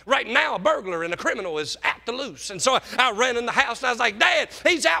 I'm like, right now, a burglar and a criminal is at the loose. And so I ran in the house, and I was like, Dad,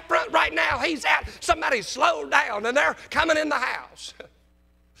 he's out front right now. He's out. Somebody slowed down, and they're coming in the house.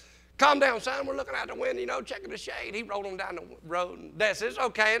 Calm down, son. We're looking out the window, you know, checking the shade. He rolled on down the road, and Dad says,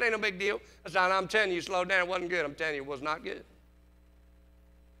 okay, it ain't no big deal. I said, I'm telling you, slowed down. It wasn't good. I'm telling you, it was not good.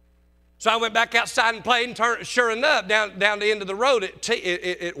 So I went back outside and played, and sure enough, down the end of the road,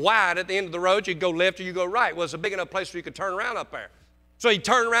 it wide at the end of the road. You go left or you go right. Well, it's a big enough place where you could turn around up there. So he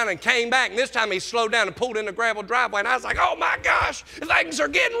turned around and came back, and this time he slowed down and pulled in the gravel driveway, and I was like, oh, my gosh, things are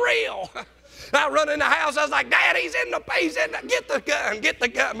getting real. I run in the house. I was like, Dad, he's in the, get the gun, get the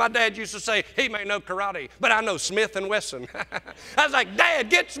gun. My dad used to say, he may know karate, but I know Smith and Wesson. I was like, Dad,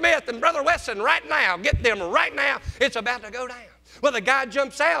 get Smith and Brother Wesson right now. Get them right now. It's about to go down. Well, the guy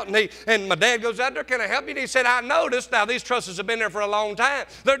jumps out, and my dad goes out there, can I help you? And he said, I noticed, now these trusses have been there for a long time.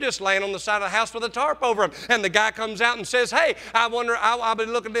 They're just laying on the side of the house with a tarp over them. And the guy comes out and says, hey, I wonder, I'll be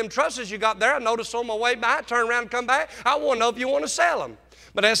looking at them trusses you got there. I noticed on my way by, turn around and come back. I want to know if you want to sell them.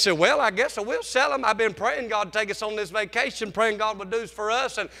 But I said, well, I guess I will sell them. I've been praying God would take us on this vacation, praying God would do this for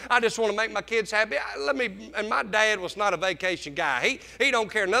us, and I just want to make my kids happy. And my dad was not a vacation guy. He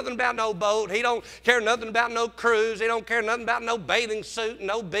don't care nothing about no boat. He don't care nothing about no cruise. He don't care nothing about no bathing suit,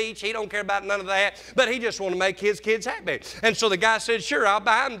 no beach. He don't care about none of that. But he just want to make his kids happy. And so the guy said, sure, I'll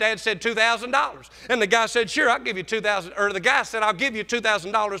buy them. Dad said $2,000. And the guy said, sure, I'll give you $2,000. Or the guy said, I'll give you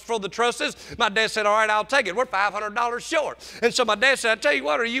 $2,000 for the trusses. My dad said, all right, I'll take it. We're $500 short. And so my dad said, tell you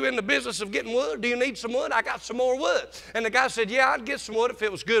what, are you in the business of getting wood? Do you need some wood? I got some more wood. And the guy said, yeah, I'd get some wood if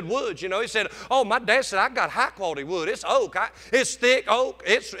it was good wood. You know, he said, oh, my dad said, I got high quality wood. It's oak. It's thick oak.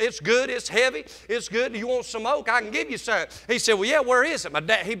 It's good. It's heavy. It's good. You want some oak? I can give you some. He said, well, yeah, where is it? My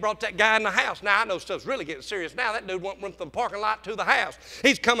dad, he brought that guy in the house. Now, I know stuff's really getting serious now. That dude went from the parking lot to the house.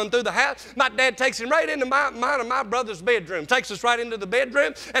 He's coming through the house. My dad takes him right into mine and my brother's bedroom, takes us right into the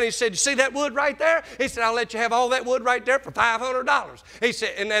bedroom, and he said, you see that wood right there? He said, I'll let you have all that wood right there for $500. He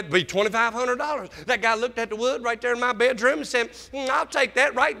said, and that'd be $2,500. That guy looked at the wood right there in my bedroom and said, I'll take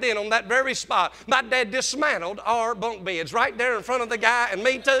that right then on that very spot. My dad dismantled our bunk beds right there in front of the guy and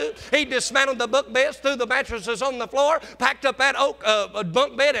me too. He dismantled the bunk beds, threw the mattresses on the floor, packed up that oak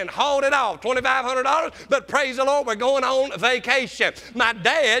bunk bed and hauled it off. $2,500, but praise the Lord, we're going on vacation. My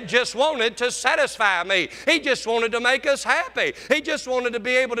dad just wanted to satisfy me. He just wanted to make us happy. He just wanted to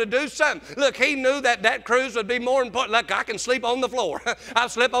be able to do something. Look, he knew that cruise would be more important. Look, I can sleep on the floor.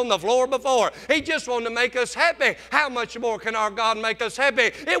 I've slept on the floor before. He just wanted to make us happy. How much more can our God make us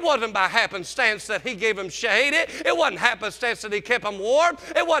happy? It wasn't by happenstance that he gave them shade. It wasn't happenstance that he kept them warm.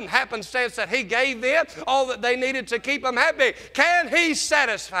 It wasn't happenstance that he gave them all that they needed to keep them happy. Can he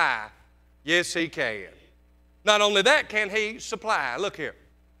satisfy? Yes, he can. Not only that, can he supply? Look here.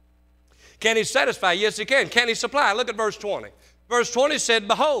 Can he satisfy? Yes, he can. Can he supply? Look at verse 20. Verse 20 said,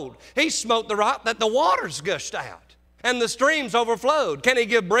 behold, he smote the rock that the waters gushed out, and the streams overflowed. Can he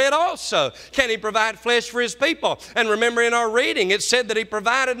give bread also? Can he provide flesh for his people? And remember in our reading, it said that he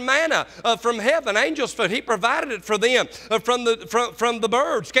provided manna from heaven, angels' food. He provided it for them from the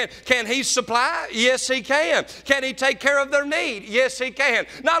birds. Can he supply? Yes, he can. Can he take care of their need? Yes, he can.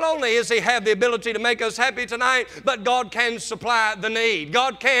 Not only does he have the ability to make us happy tonight, but God can supply the need.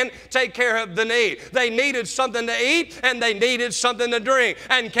 God can take care of the need. They needed something to eat, and they needed something to drink.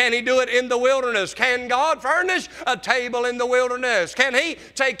 And can he do it in the wilderness? Can God furnish a table in the wilderness? Can he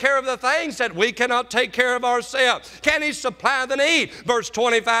take care of the things that we cannot take care of ourselves? Can he supply the need? Verse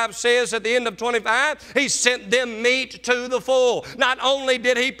 25 says at the end of 25, he sent them meat to the full. Not only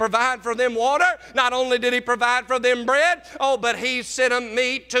did he provide for them water, not only did he provide for them bread, but he sent them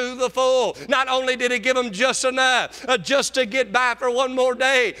meat to the full. Not only did he give them just enough, just to get by for one more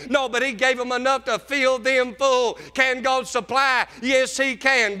day, no, but he gave them enough to fill them full. Can God supply? Yes, he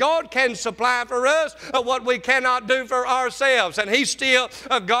can. God can supply for us what we cannot do for ourselves. And he's still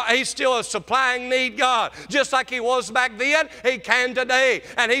a supplying need God. Just like he was back then, he can today.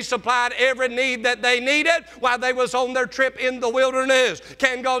 And he supplied every need that they needed while they was on their trip in the wilderness.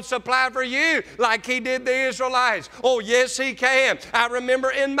 Can God supply for you like he did the Israelites? Oh, yes, he can. I remember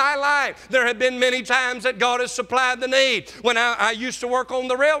in my life, there have been many times that God has supplied the need. When I used to work on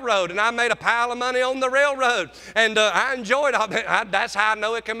the railroad, and I made a pile of money on the railroad, and I enjoyed it. That's how I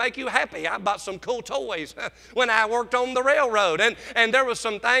know it can make you happy. I bought some cool toys when I worked on the railroad, and there were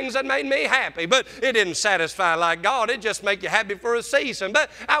some things that made me happy, but it didn't satisfy like God. It just make you happy for a season. But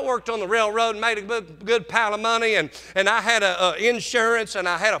I worked on the railroad and made a good pile of money, and I had insurance, and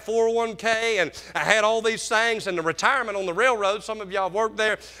I had a 401k, and I had all these things. And the retirement on the railroad, some of y'all have worked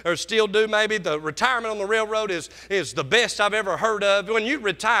there or still do maybe, the retirement on the railroad is the best I've ever heard of. When you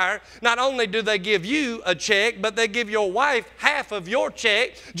retire, not only do they give you a check, but they give your wife half of your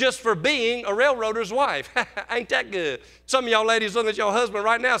check just for being a railroader's wife. Ain't that good? Some of y'all ladies looking at your husband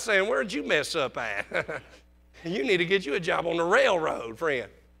right now saying, where'd you mess up at? You need to get you a job on the railroad, friend.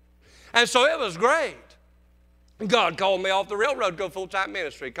 And so it was great. God called me off the railroad to go full-time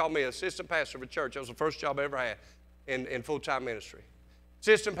ministry. He called me assistant pastor of a church. That was the first job I ever had in full-time ministry.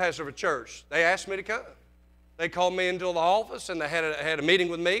 Assistant pastor of a church. They asked me to come. They called me into the office, and they had a meeting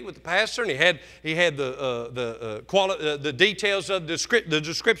with me, with the pastor, and he had the details of the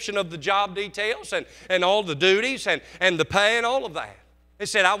description of the job details and all the duties and the pay and all of that. He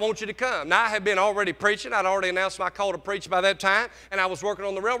said, I want you to come. Now, I had been already preaching. I'd already announced my call to preach by that time, and I was working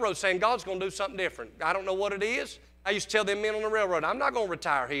on the railroad saying, God's going to do something different. I don't know what it is. I used to tell them men on the railroad, I'm not going to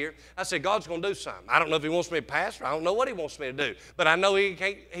retire here. I said, God's going to do something. I don't know if he wants me to pastor. I don't know what he wants me to do. But I know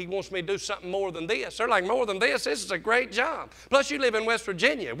he wants me to do something more than this. They're like, more than this? This is a great job. Plus, you live in West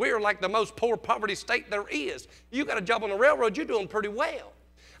Virginia. We are like the most poor poverty state there is. You got a job on the railroad, you're doing pretty well.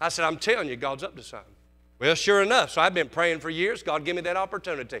 I said, I'm telling you, God's up to something. Well, sure enough. So I've been praying for years. God, give me that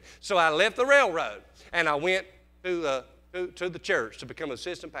opportunity. So I left the railroad, and I went to the church to become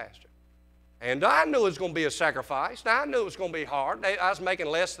assistant pastor. And I knew it was going to be a sacrifice. Now, I knew it was going to be hard. I was making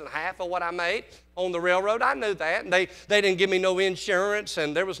less than half of what I made on the railroad. I knew that. And they didn't give me no insurance,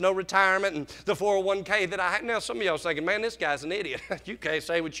 and there was no retirement, and the 401k that I had. Now, some of y'all are thinking, man, this guy's an idiot. You can't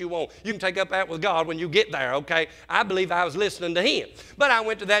say what you want. You can take up that with God when you get there, okay? I believe I was listening to him. But I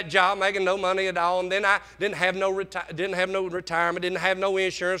went to that job making no money at all, and then I didn't have no retirement, didn't have no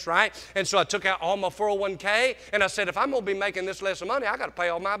insurance, right? And so I took out all my 401k, and I said, if I'm going to be making this less money, I got to pay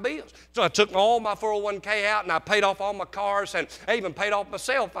all my bills. So I took all my 401k out, and I paid off all my cars, and I even paid off my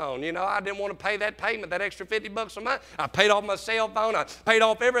cell phone. You know, I didn't want to pay that payment, that extra $50 a month. I paid off my cell phone. I paid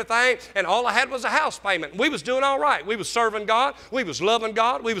off everything, and all I had was a house payment. We was doing all right. We was serving God. We was loving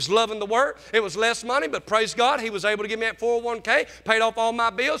God. We was loving the Word. It was less money, but praise God, He was able to give me that 401k, paid off all my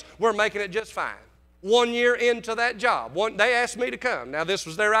bills. We're making it just fine. 1 year into that job, they asked me to come. Now, this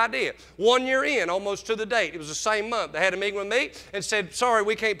was their idea. 1 year in, almost to the date. It was the same month. They had a meeting with me and said, sorry,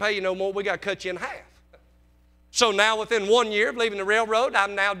 we can't pay you no more. We got to cut you in half. So now within 1 year of leaving the railroad,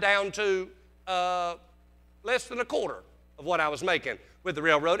 I'm now down to less than a quarter of what I was making with the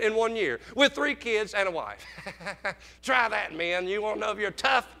railroad in 1 year, with 3 kids and a wife. Try that, men. You want to know if you're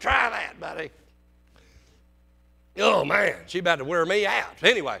tough? Try that, buddy. Oh, man, she about to wear me out.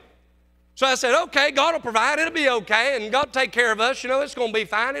 Anyway. So I said, okay, God will provide. It'll be okay, and God will take care of us. You know, it's going to be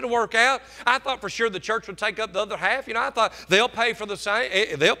fine. It'll work out. I thought for sure the church would take up the other half. You know, I thought they'll pay for the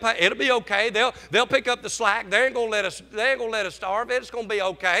same. They'll pay. It'll be okay. They'll pick up the slack. They ain't going to let us starve. It's going to be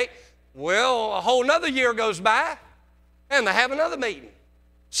okay. Well, a whole another year goes by, and they have another meeting.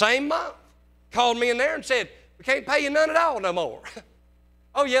 Same month. Called me in there and said, we can't pay you none at all no more.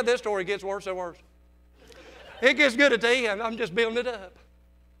 Oh, yeah, this story gets worse and worse. It gets good at the end. I'm just building it up.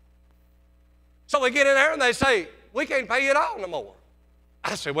 So we get in there and they say, we can't pay you at all no more.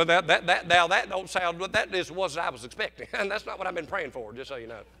 I said, well, that don't sound, that just wasn't what I was expecting. And that's not what I've been praying for, just so you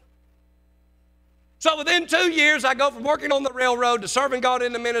know. So within 2 years, I go from working on the railroad to serving God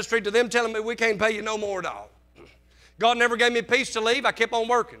in the ministry to them telling me we can't pay you no more at all. God never gave me peace to leave. I kept on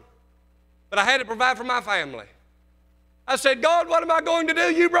working. But I had to provide for my family. I said, God, what am I going to do?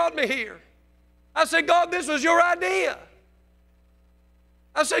 You brought me here. I said, God, this was your idea.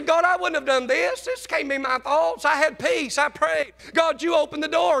 I said, God, I wouldn't have done this. This can't be my thoughts. I had peace. I prayed. God, you opened the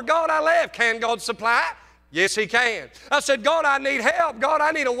door. God, I left. Can God supply? Yes, He can. I said, God, I need help. God,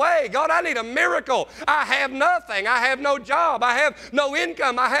 I need a way. God, I need a miracle. I have nothing. I have no job. I have no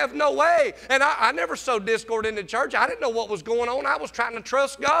income. I have no way. And I never sowed discord in the church. I didn't know what was going on. I was trying to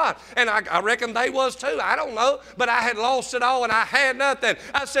trust God. And I reckon they was too. I don't know. But I had lost it all and I had nothing.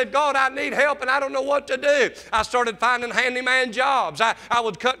 I said, God, I need help and I don't know what to do. I started finding handyman jobs. I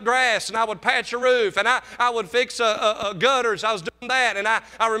would cut grass and I would patch a roof and I would fix gutters. I was doing that. And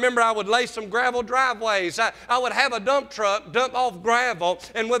I remember I would lay some gravel driveways. I would have a dump truck dump off gravel,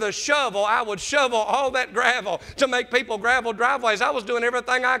 and with a shovel, I would shovel all that gravel to make people gravel driveways. I was doing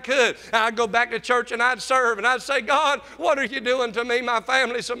everything I could. I'd go back to church and I'd serve, and I'd say, God, what are you doing to me? My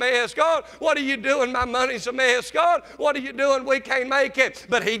family's a mess. God, what are you doing? My money's a mess. God, what are you doing? We can't make it.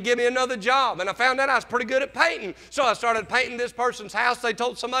 But He'd give me another job, and I found out I was pretty good at painting. So I started painting this person's house. They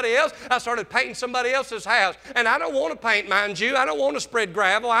told somebody else. I started painting somebody else's house. And I don't want to paint, mind you. I don't want to spread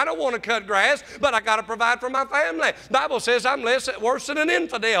gravel. I don't want to cut grass, but I got to provide for my family. The Bible says I'm worse than an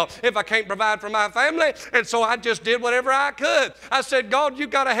infidel if I can't provide for my family. And so I just did whatever I could. I said, God, you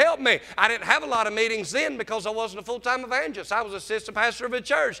got to help me. I didn't have a lot of meetings then because I wasn't a full-time evangelist. I was assistant pastor of a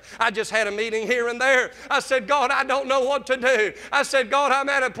church. I just had a meeting here and there. I said, God, I don't know what to do. I said, God, I'm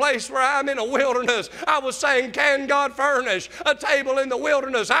at a place where I'm in a wilderness. I was saying, can God furnish a table in the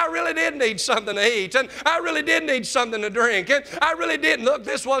wilderness? I really did need something to eat, and I really did need something to drink, and I really did. Look,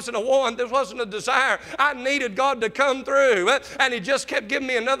 this wasn't a want. This wasn't a desire. I needed God to come through, and He just kept giving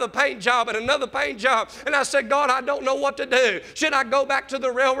me another paint job and another paint job. And I said, God, I don't know what to do. Should I go back to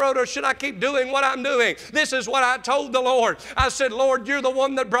the railroad or should I keep doing what I'm doing? This is what I told the Lord. I said, Lord, you're the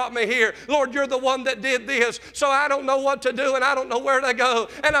one that brought me here. Lord, you're the one that did this. So I don't know what to do and I don't know where to go.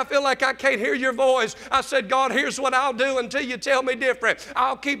 And I feel like I can't hear your voice. I said, God, here's what I'll do until you tell me different.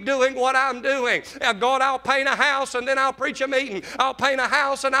 I'll keep doing what I'm doing. And God, I'll paint a house and then I'll preach a meeting. I'll paint a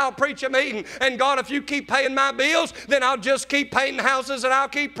house and I'll preach a meeting. And God, if you keep paying my bills, then I'll just keep painting houses and I'll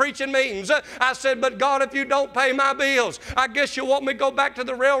keep preaching meetings. I said, but God, if you don't pay my bills, I guess you want me to go back to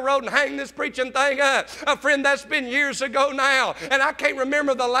the railroad and hang this preaching thing up. Friend, that's been years ago now, and I can't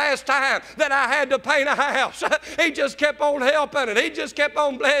remember the last time that I had to paint a house. He just kept on helping and He just kept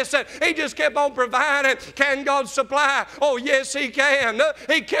on blessing. He just kept on providing. Can God supply? Oh, yes, He can.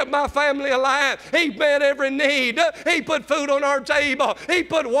 He kept my family alive. He met every need. He put food on our table. He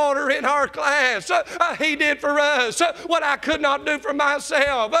put water in our glass. He did for us what I could not do for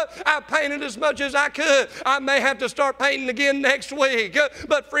myself. I painted as much as I could. I may have to start painting again next week.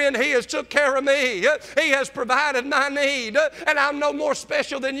 But friend, He has took care of me. He has provided my need. And I'm no more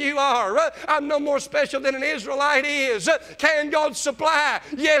special than you are. I'm no more special than an Israelite is. Can God supply?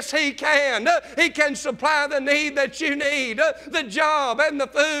 Yes, He can. He can supply the need that you need. The job and the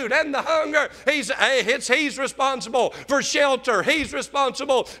food and the hunger. He's responsible for shelter. He's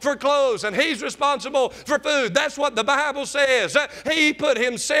responsible for clothes. And He's responsible for food. That's what the Bible says. He put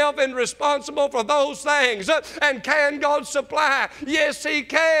Himself in responsible for those things. And can God supply? Yes, He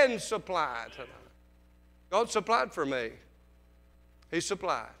can supply tonight. God supplied for me. He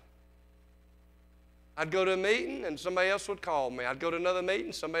supplied. I'd go to a meeting and somebody else would call me. I'd go to another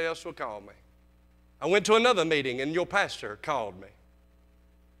meeting, somebody else would call me. I went to another meeting and your pastor called me.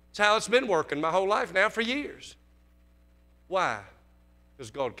 It's how it's been working my whole life now for years. Why? Because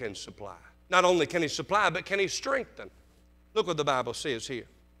God can supply. Not only can He supply, but can He strengthen? Look what the Bible says here.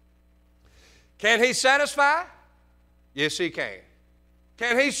 Can He satisfy? Yes, He can.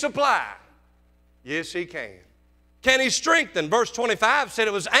 Can He supply? Yes, He can. Can He strengthen? Verse 25 said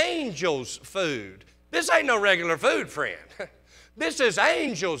it was angels' food. This ain't no regular food, friend. This is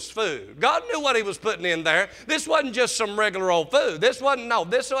angels' food. God knew what He was putting in there. This wasn't just some regular old food. This wasn't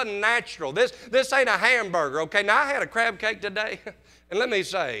natural. This ain't a hamburger, okay? Now, I had a crab cake today, and let me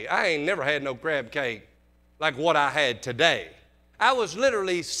say, I ain't never had no crab cake like what I had today. I was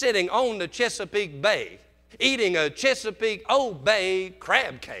literally sitting on the Chesapeake Bay, eating a Chesapeake Old Bay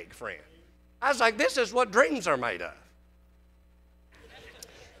crab cake, friend. I was like, this is what dreams are made of.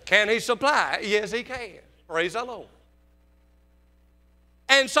 Can He supply? Yes, He can. Praise the Lord.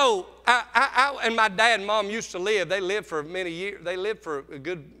 And so, I and my dad and mom used to live. They lived for many years. They lived for a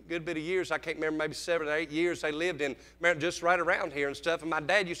good bit of years. I can't remember, maybe 7 or 8 years. They lived in just right around here and stuff. And my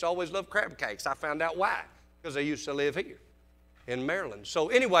dad used to always love crab cakes. I found out why, because they used to live here in Maryland. So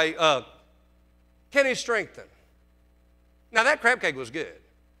anyway, can He strengthen? Now, that crab cake was good,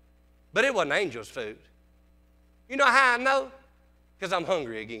 but it wasn't angel's food. You know how I know? Because I'm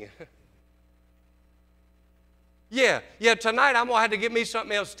hungry again. Yeah, tonight I'm going to have to get me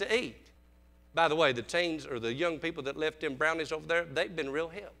something else to eat. By the way, the teens or the young people that left them brownies over there, they've been real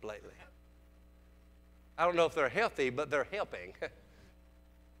helped lately. I don't know if they're healthy, but they're helping.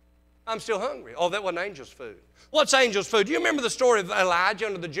 I'm still hungry. Oh, that wasn't angel's food. What's angel's food? Do you remember the story of Elijah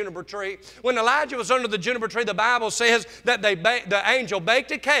under the juniper tree? When Elijah was under the juniper tree, the Bible says that the angel baked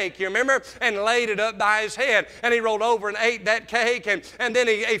a cake, you remember, and laid it up by his head. And he rolled over and ate that cake, and then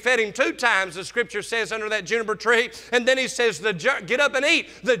he fed him 2 times, the scripture says, under that juniper tree. And then he says, get up and eat.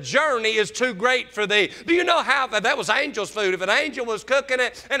 The journey is too great for thee. Do you know how that was angel's food? If an angel was cooking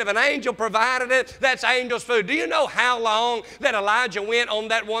it, and if an angel provided it, that's angel's food. Do you know how long that Elijah went on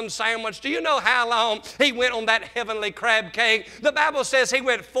that one sandwich? Do you know how long he went on that heavenly crab cake? The Bible says he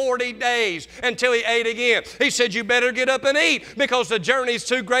went 40 days until he ate again. He said, you better get up and eat because the journey's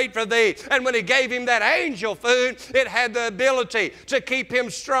too great for thee. And when he gave him that angel food, it had the ability to keep him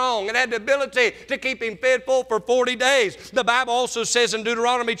strong. It had the ability to keep him fed full for 40 days. The Bible also says in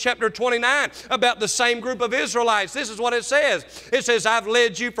Deuteronomy chapter 29 about the same group of Israelites. This is what it says. It says, I've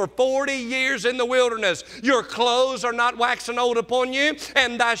led you for 40 years in the wilderness. Your clothes are not waxing old upon you,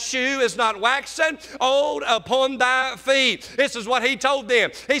 and thy shoe is not waxing old upon thy feet. This is what he told them.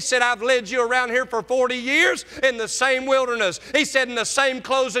 He said, I've led you around here for 40 years in the same wilderness. He said, and the same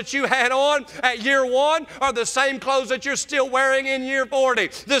clothes that you had on at year 1 are the same clothes that you're still wearing in year 40.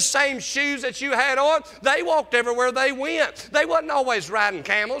 The same shoes that you had on, they walked everywhere they went. They wasn't always riding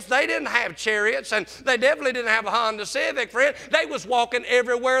camels. They didn't have chariots, and they definitely didn't have a Honda Civic, friend. They was walking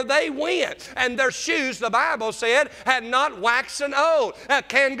everywhere they went. And their shoes, the Bible said, had not waxen old.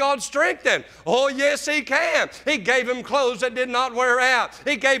 Can God strengthen? Oh, yes, He can. He gave them clothes that did not wear out.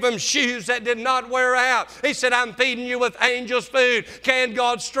 He gave them shoes that did not wear out. He said, I'm feeding you with angels' food. Can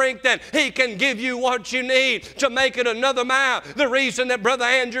God strengthen? He can give you what you need to make it another mile. The reason that Brother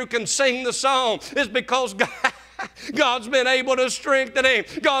Andrew can sing the song is because God's been able to strengthen him.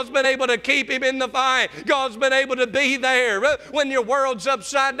 God's been able to keep him in the fight. God's been able to be there when your world's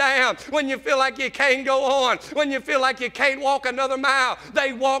upside down, when you feel like you can't go on, when you feel like you can't walk another mile.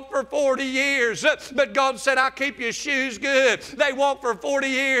 They walked for 40 years, but God said, I'll keep your shoes good. They walked for 40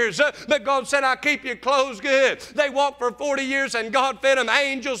 years, but God said, I'll keep your clothes good. They walked for 40 years, and God fed them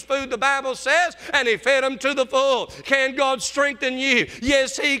angels' food, the Bible says, and He fed them to the full. Can God strengthen you?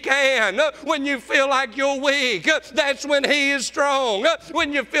 Yes, He can. When you feel like you're weak, that's when He is strong.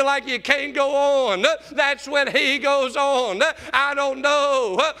 When you feel like you can't go on, that's when He goes on. I don't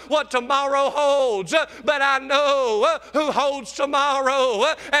know what tomorrow holds, but I know who holds tomorrow.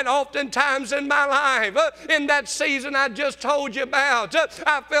 And oftentimes in my life, in that season I just told you about,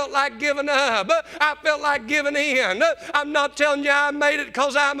 I felt like giving up. I felt like giving in. I'm not telling you I made it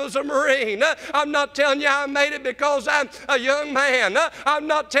because I was a Marine. I'm not telling you I made it because I'm a young man. I'm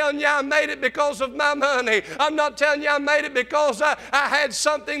not telling you I made it because of my money. I'm not telling you I made it because I had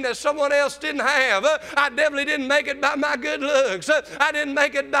something that someone else didn't have. I definitely didn't make it by my good looks. I didn't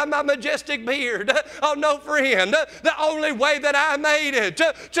make it by my majestic beard. Oh no, friend. The only way that I made it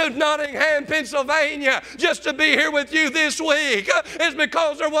to Nottingham, Pennsylvania, just to be here with you this week is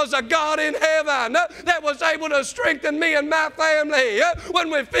because there was a God in heaven that was able to strengthen me and my family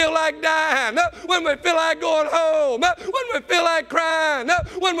when we feel like dying, when we feel like going home, when we feel like crying,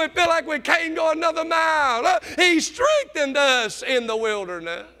 when we feel like we can't go another mile. He strengthened us in the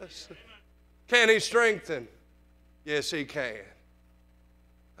wilderness. Can He strengthen? Yes, He can.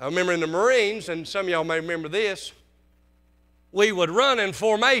 I remember in the Marines, and some of y'all may remember this, we would run in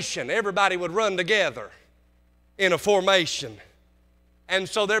formation. Everybody would run together in a formation. And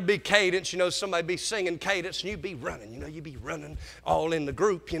so there'd be cadence, somebody be singing cadence, and you'd be running, you'd be running all in the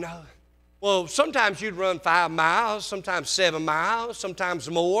group, Well, sometimes you'd run 5 miles, sometimes 7 miles, sometimes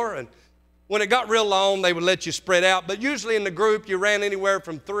more. And when it got real long, they would let you spread out. But usually in the group, you ran anywhere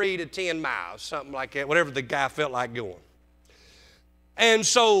from 3 to 10 miles, something like that, whatever the guy felt like going. And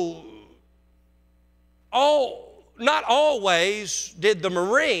so not always did the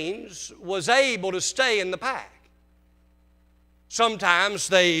Marines was able to stay in the pack. Sometimes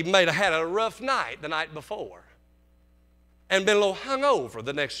they may have had a rough night the night before and been a little hungover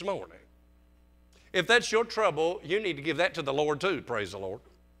the next morning. If that's your trouble, you need to give that to the Lord too, praise the Lord.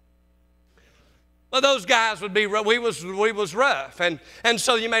 But those guys would be rough. We was rough, and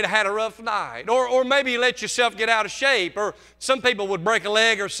so you may have had a rough night. Or maybe you let yourself get out of shape, or some people would break a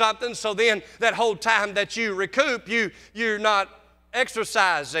leg or something, so then that whole time that you recoup, you're not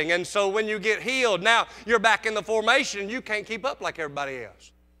exercising, and so when you get healed, now you're back in the formation, you can't keep up like everybody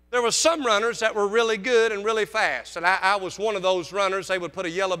else. There were some runners that were really good and really fast, and I was one of those runners. They would put a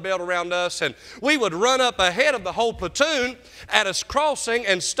yellow belt around us, and we would run up ahead of the whole platoon at a crossing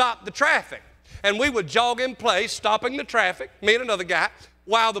and stop the traffic. And we would jog in place, stopping the traffic, me and another guy,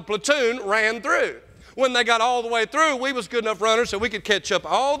 while the platoon ran through. When they got all the way through, we was good enough runners so we could catch up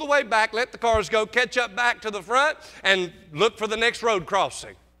all the way back, let the cars go, catch up back to the front, and look for the next road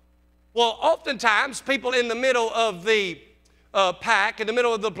crossing. Well, oftentimes, people in the middle of the pack, in the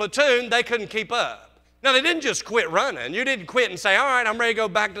middle of the platoon, they couldn't keep up. Now, they didn't just quit running. You didn't quit and say, all right, I'm ready to go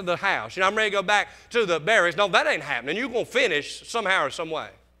back to the house. I'm ready to go back to the barracks. No, that ain't happening. You're going to finish somehow or some way.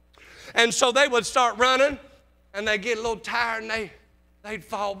 And so they would start running, and they'd get a little tired, and they'd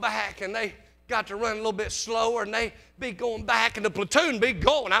fall back, and they got to run a little bit slower, and they'd be going back, and the platoon be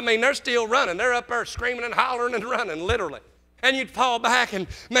going. I mean, they're still running. They're up there screaming and hollering and running, literally. And you'd fall back, and,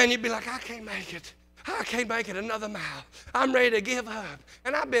 man, you'd be like, I can't make it. I can't make it another mile. I'm ready to give up.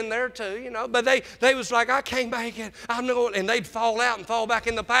 And I've been there too, But they was like, I can't make it. I'm going, and they'd fall out and fall back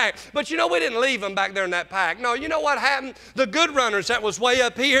in the pack. But we didn't leave them back there in that pack. No, you know what happened? The good runners that was way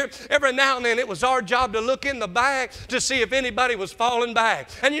up here, every now and then it was our job to look in the back to see if anybody was falling back.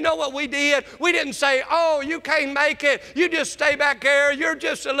 And you know what we did? We didn't say, oh, you can't make it. You just stay back there. You're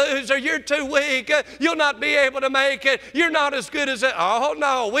just a loser. You're too weak. You'll not be able to make it. You're not as good as it. Oh,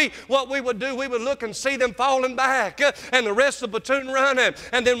 no. What we would do, we would look and see them falling back and the rest of the platoon running,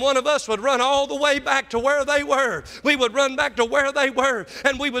 and then one of us would run all the way back to where they were. We would run back to where they were,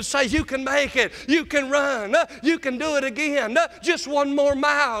 and we would say, you can make it, you can run, you can do it again, just one more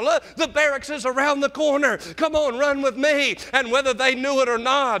mile, the barracks is around the corner, come on, run with me. And whether they knew it or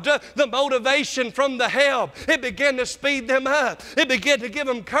not, the motivation from the help, it began to speed them up, it began to give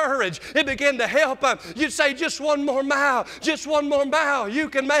them courage, it began to help them. You'd say, just one more mile, you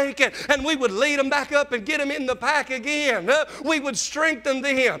can make it. And we would lead them back up and get them in the pack again. We would strengthen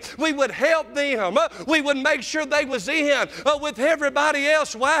them. We would help them. We would make sure they was in with everybody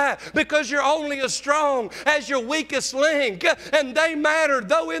else. Why? Because you're only as strong as your weakest link. And they mattered,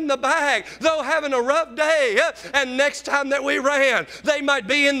 though in the back, though having a rough day. And next time that we ran, they might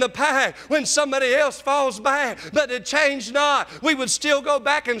be in the pack when somebody else falls back. But it changed not. We would still go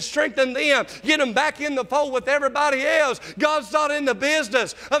back and strengthen them, get them back in the fold with everybody else. God's not in the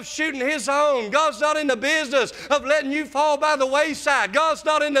business of shooting His own. God's God's not in the business of letting you fall by the wayside. God's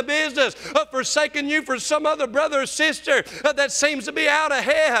not in the business of forsaking you for some other brother or sister that seems to be out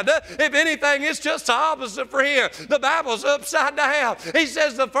ahead. If anything, it's just the opposite for Him. The Bible's upside down. He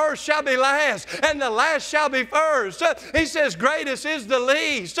says the first shall be last and the last shall be first. He says greatest is the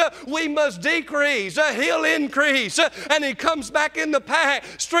least. We must decrease. He'll increase. And He comes back in the pack,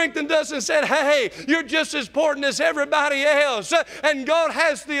 strengthened us and said, hey, you're just as important as everybody else. And God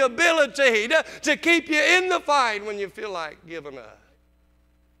has the ability to keep you in the fight when you feel like giving up.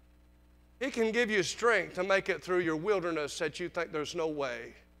 He can give you strength to make it through your wilderness that you think there's no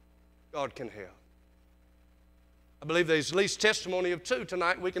way God can help. I believe there's at least testimony of 2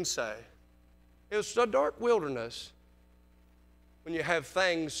 tonight we can say. It's a dark wilderness when you have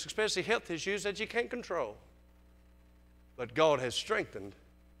things, especially health issues, that you can't control. But God has strengthened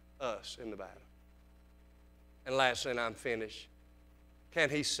us in the battle. And lastly, and I'm finished, can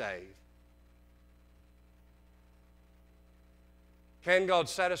He save? Can God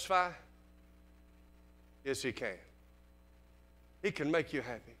satisfy? Yes, He can. He can make you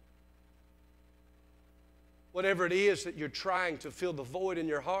happy. Whatever it is that you're trying to fill the void in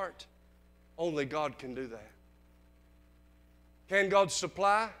your heart, only God can do that. Can God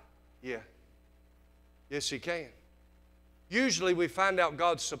supply? Yeah. Yes, He can. Usually we find out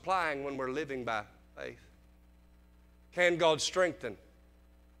God's supplying when we're living by faith. Can God strengthen?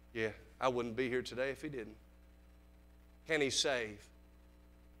 Yeah, I wouldn't be here today if He didn't. Can He save?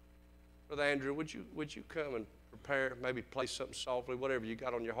 Brother Andrew, would you come and prepare, maybe play something softly, whatever you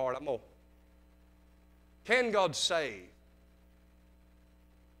got on your heart. Can God save?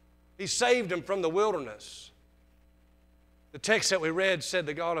 He saved them from the wilderness. The text that we read said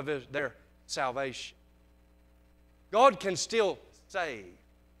the God of their salvation. God can still save.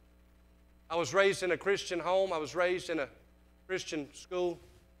 I was raised in a Christian home. I was raised in a Christian school,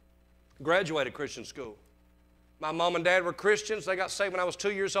 graduated Christian school. My mom and dad were Christians. They got saved when I was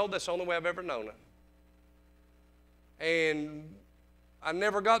 2 years old. That's the only way I've ever known it. And I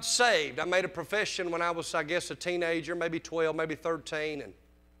never got saved. I made a profession when I was, I guess, a teenager, maybe 12, maybe 13.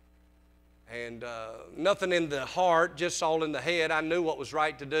 And nothing in the heart, just all in the head. I knew what was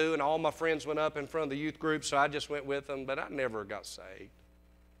right to do, and all my friends went up in front of the youth group, so I just went with them, but I never got saved.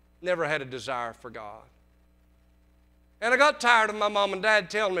 Never had a desire for God. And I got tired of my mom and dad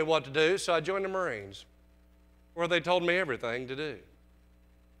telling me what to do, so I joined the Marines, where they told me everything to do.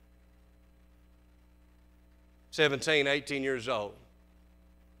 17, 18 years old.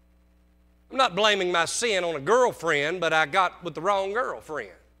 I'm not blaming my sin on a girlfriend, but I got with the wrong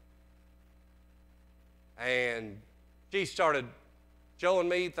girlfriend. And she started showing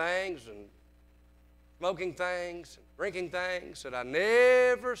me things and smoking things and drinking things that I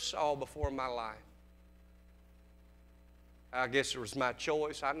never saw before in my life. I guess it was my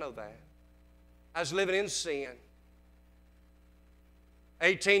choice. I know that. I was living in sin.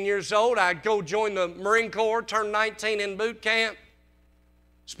 18 years old, I'd go join the Marine Corps, turn 19 in boot camp,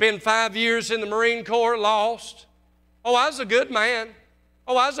 spend 5 years in the Marine Corps, lost. Oh, I was a good man.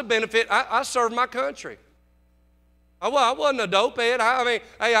 Oh, I was a benefit. I served my country. I wasn't a dopehead.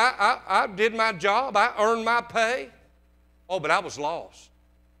 I did my job. I earned my pay. Oh, but I was lost.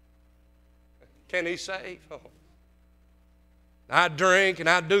 Can He save? Oh. I'd drink and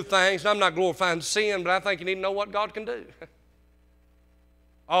I'd do things. I'm not glorifying sin, but I think you need to know what God can do.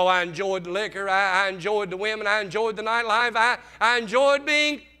 Oh, I enjoyed the liquor. I enjoyed the women. I enjoyed the nightlife. I enjoyed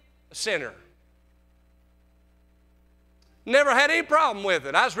being a sinner. Never had any problem with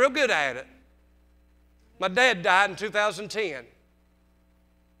it. I was real good at it. My dad died in 2010.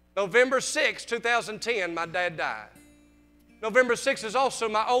 November 6, 2010, my dad died. November 6 is also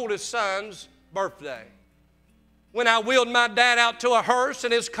my oldest son's birthday. When I wheeled my dad out to a hearse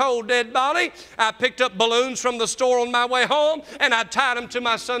in his cold, dead body, I picked up balloons from the store on my way home, and I tied them to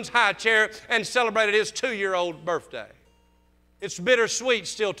my son's high chair and celebrated his 2-year-old birthday. It's bittersweet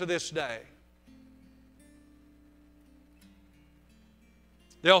still to this day.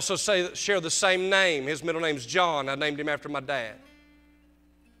 They also share the same name. His middle name's John. I named him after my dad.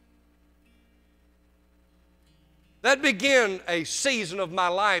 That began a season of my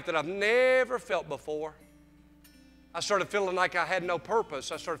life that I've never felt before. I started feeling like I had no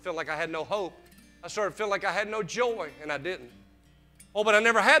purpose. I started feeling like I had no hope. I started feeling like I had no joy, and I didn't. Oh, but I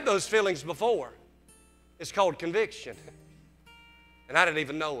never had those feelings before. It's called conviction. And I didn't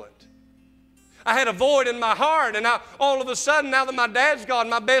even know it. I had a void in my heart, and all of a sudden, now that my dad's gone,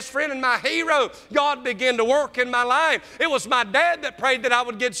 my best friend and my hero, God began to work in my life. It was my dad that prayed that I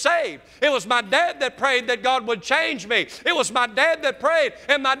would get saved. It was my dad that prayed that God would change me. It was my dad that prayed,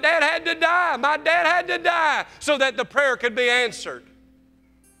 and my dad had to die. My dad had to die so that the prayer could be answered.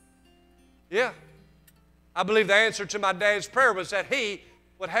 Yeah. I believe the answer to my dad's prayer was that he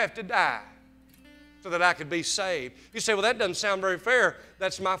would have to die so that I could be saved. You say, well, that doesn't sound very fair.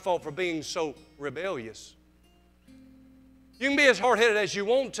 That's my fault for being so rebellious. You can be as hard-headed as you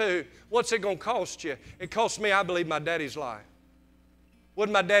want to. What's it going to cost you? It cost me, I believe, my daddy's life. Would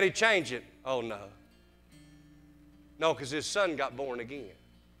my daddy change it? Oh, no. No, because his son got born again.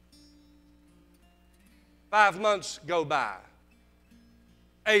 5 months go by.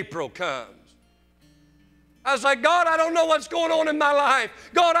 April comes. I was like, God, I don't know what's going on in my life.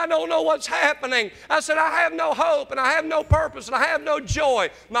 God, I don't know what's happening. I said, I have no hope, and I have no purpose, and I have no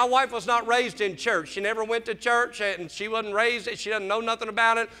joy. My wife was not raised in church. She never went to church, and she wasn't raised. She doesn't know nothing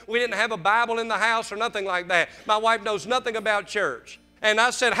about it. We didn't have a Bible in the house or nothing like that. My wife knows nothing about church. And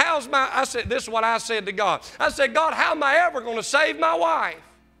I said, this is what I said to God. I said, God, how am I ever going to save my wife?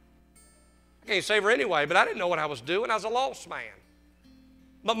 I can't save her anyway, but I didn't know what I was doing. I was a lost man.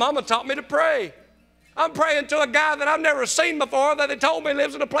 But Mama taught me to pray. I'm praying to a guy that I've never seen before that they told me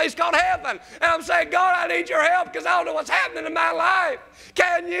lives in a place called heaven. And I'm saying, God, I need your help because I don't know what's happening in my life.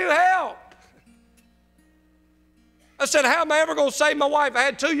 Can you help? I said, how am I ever going to save my wife? I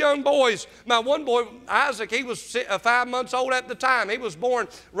had 2 young boys. My one boy, Isaac, he was 5 months old at the time. He was born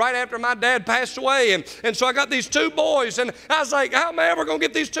right after my dad passed away. And so I got these 2 boys. And I was like, how am I ever going to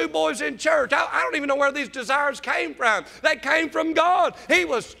get these 2 boys in church? I don't even know where these desires came from. They came from God. He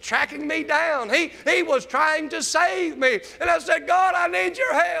was tracking me down. He was trying to save me. And I said, God, I need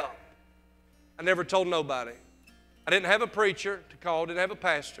your help. I never told nobody. I didn't have a preacher to call. Didn't have a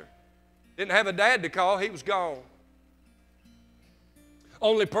pastor. Didn't have a dad to call. He was gone.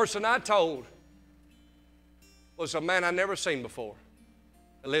 Only person I told was a man I never seen before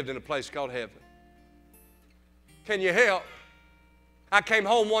that lived in a place called heaven. Can you help? I came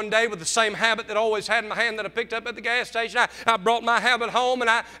home one day with the same habit that I always had in my hand that I picked up at the gas station. I brought my habit home, and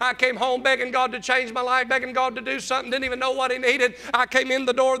I came home begging God to change my life, begging God to do something, didn't even know what He needed. I came in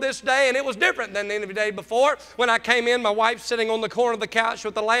the door this day, and it was different than any day before. When I came in, my wife's sitting on the corner of the couch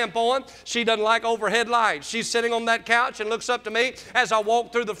with the lamp on. She doesn't like overhead lights. She's sitting on that couch and looks up to me as I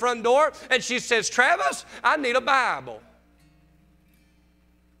walk through the front door, and she says, Travis, I need a Bible.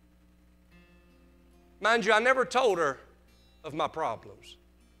 Mind you, I never told her of my problems.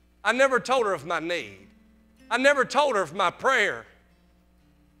 I never told her of my need. I never told her of my prayer.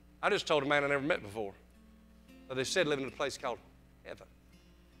 I just told a man I never met before that they said lived in a place called heaven,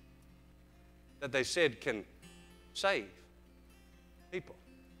 that they said can save people.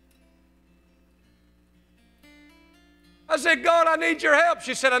 I said, God, I need your help.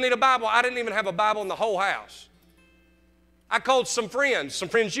 She said, I need a Bible. I didn't even have a Bible in the whole house. I called some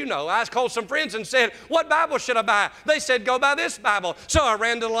friends you know. I called some friends and said, what Bible should I buy? They said, go buy this Bible. So I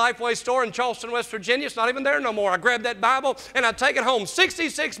ran to the Lifeway store in Charleston, West Virginia. It's not even there no more. I grabbed that Bible and I take it home.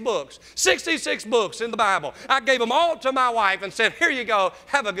 66 books. 66 books in the Bible. I gave them all to my wife and said, here you go.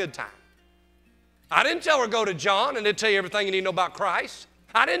 Have a good time. I didn't tell her go to John and it'd tell you everything you need to know about Christ.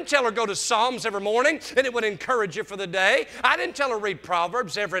 I didn't tell her go to Psalms every morning and it would encourage you for the day. I didn't tell her read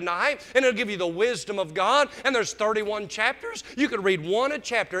Proverbs every night and it'll give you the wisdom of God. And there's 31 chapters. You could read one a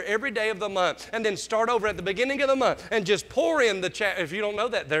chapter every day of the month and then start over at the beginning of the month and just pour in the chapter. If you don't know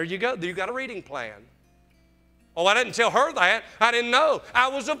that, there you go. You got a reading plan. Oh, I didn't tell her that. I didn't know. I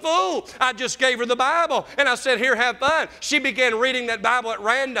was a fool. I just gave her the Bible, and I said, here, have fun. She began reading that Bible at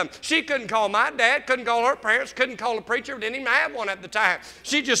random. She couldn't call my dad, couldn't call her parents, couldn't call a preacher, didn't even have one at the time.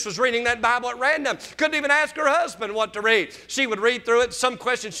 She just was reading that Bible at random. Couldn't even ask her husband what to read. She would read through it. Some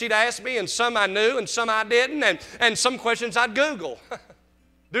questions she'd ask me, and some I knew, and some I didn't, and some questions I'd Google.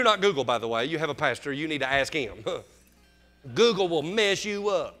 Do not Google, by the way. You have a pastor. You need to ask him. Google will mess you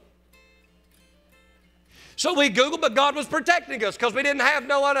up. So we Googled, but God was protecting us because we didn't have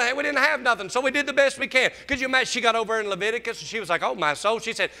nothing. So we did the best we can. Could you imagine? She got over in Leviticus and she was like, oh my soul.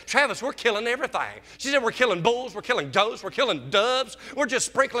 She said, Travis, we're killing everything. She said, we're killing bulls, we're killing goats, we're killing doves. We're just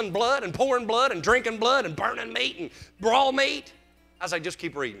sprinkling blood and pouring blood and drinking blood and burning meat and raw meat. I was like, just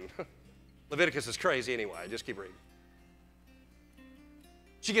keep reading. Leviticus is crazy anyway. Just keep reading.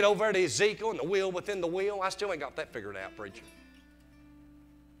 She get over to Ezekiel and the wheel within the wheel. I still ain't got that figured out, preacher.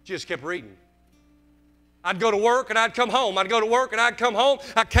 She just kept reading. I'd go to work and I'd come home. I'd go to work and I'd come home.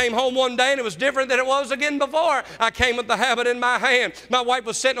 I came home one day and it was different than it was again before. I came with the habit in my hand. My wife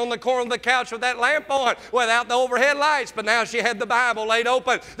was sitting on the corner of the couch with that lamp on without the overhead lights, but now she had the Bible laid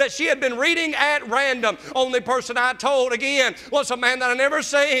open that she had been reading at random. Only person I told again was a man that I never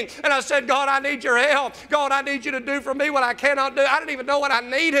seen. And I said, God, I need your help. God, I need you to do for me what I cannot do. I didn't even know what I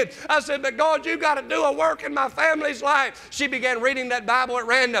needed. I said, but God, you got to do a work in my family's life. She began reading that Bible at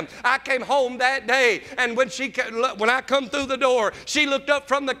random. I came home that day and And when I come through the door, she looked up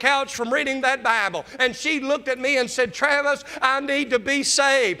from the couch from reading that Bible, and she looked at me and said, Travis, I need to be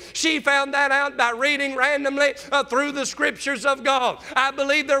saved. She found that out by reading randomly through the Scriptures of God. I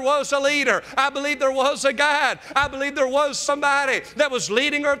believe there was a leader. I believe there was a guide. I believe there was somebody that was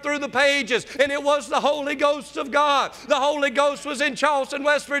leading her through the pages, and it was the Holy Ghost of God. The Holy Ghost was in Charleston,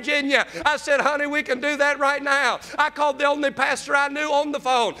 West Virginia. I said, honey, we can do that right now. I called the only pastor I knew on the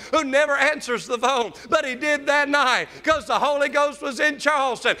phone who never answers the phone, but he did that night because the Holy Ghost was in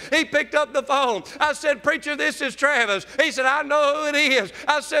Charleston. He picked up the phone. I said, preacher, this is Travis. He said, I know who it is.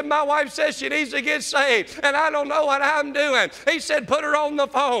 I said, my wife says she needs to get saved, and I don't know what I'm doing. He said, put her on the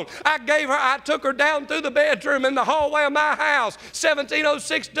phone. I took her down through the bedroom in the hallway of my house,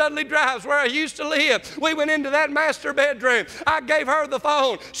 1706 Dudley Drive, where I used to live. We went into that master bedroom. I gave her the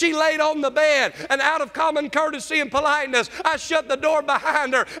phone. She laid on the bed, and out of common courtesy and politeness, I shut the door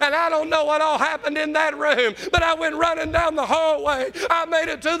behind her, and I don't know what all happened in that room, but I went running down the hallway. I made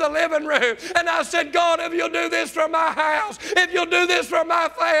it to the living room, and I said, God, if you'll do this for my house, if you'll do this for my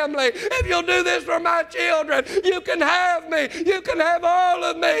family, if you'll do this for my children, you can have me. You can have all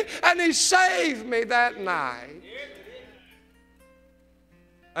of me. And He saved me that night.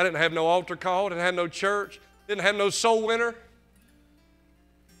 I didn't have no altar call, didn't have no church, didn't have no soul winner.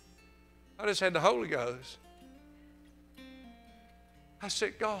 I just had the Holy Ghost. I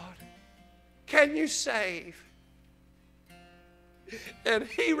said, God, can you save? And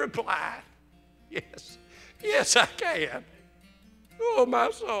He replied, yes, yes, I can. Oh,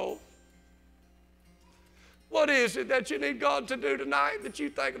 my soul. What is it that you need God to do tonight that you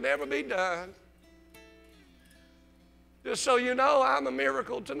think will never be done? Just so you know, I'm a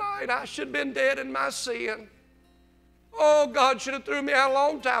miracle tonight. I should have been dead in my sin. Oh, God should have threw me out a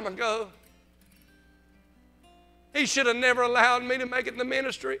long time ago. He should have never allowed me to make it in the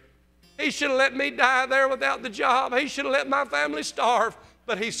ministry. He should have let me die there without the job. He should have let my family starve,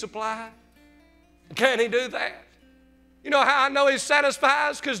 but He supplied. Can He do that? You know how I know He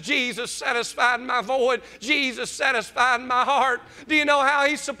satisfies? Because Jesus satisfied my void. Jesus satisfied my heart. Do you know how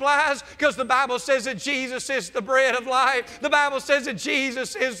He supplies? Because the Bible says that Jesus is the bread of life. The Bible says that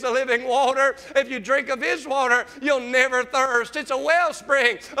Jesus is the living water. If you drink of His water, you'll never thirst. It's a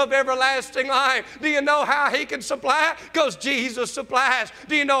wellspring of everlasting life. Do you know how He can supply? Because Jesus supplies.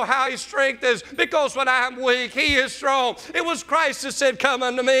 Do you know how He strengthens? Because when I am weak, He is strong. It was Christ that said, come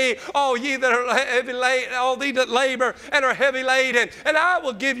unto me, all ye that are heavy laden, all ye that labor and are heavy laden, and I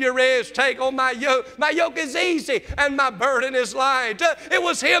will give you rest. Take on my yoke. My yoke is easy and my burden is light. It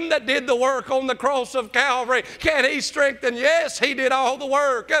was Him that did the work on the cross of Calvary. Can He strengthen? Yes, He did all the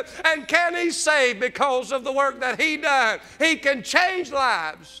work. And can He save because of the work that He done? He can change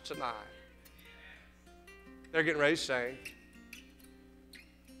lives tonight. They're getting ready to sing.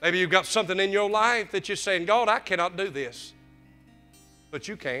 Maybe you've got something in your life that you're saying, God, I cannot do this. But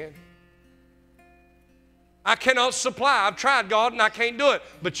you can. I cannot supply. I've tried, God, and I can't do it.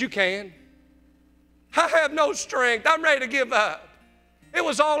 But you can. I have no strength. I'm ready to give up. It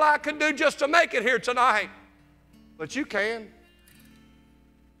was all I could do just to make it here tonight. But you can.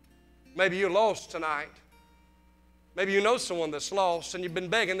 Maybe you're lost tonight. Maybe you know someone that's lost and you've been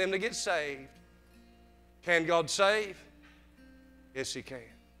begging them to get saved. Can God save? Yes, He can.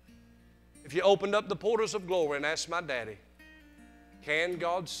 If you opened up the portals of glory and asked my daddy, can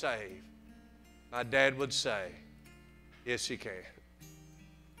God save? My dad would say, yes, He can.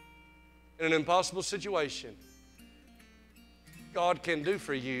 In an impossible situation, God can do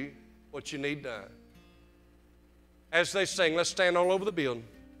for you what you need done. As they sing, let's stand all over the building.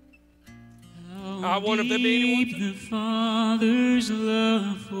 I wonder if there be anyone. The Father's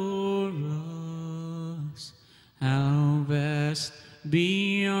love for us, how vast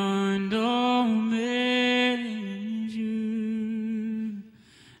beyond all measure,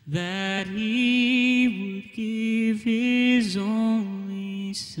 that He would give His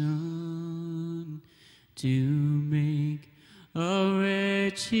only Son to make a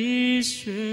wretched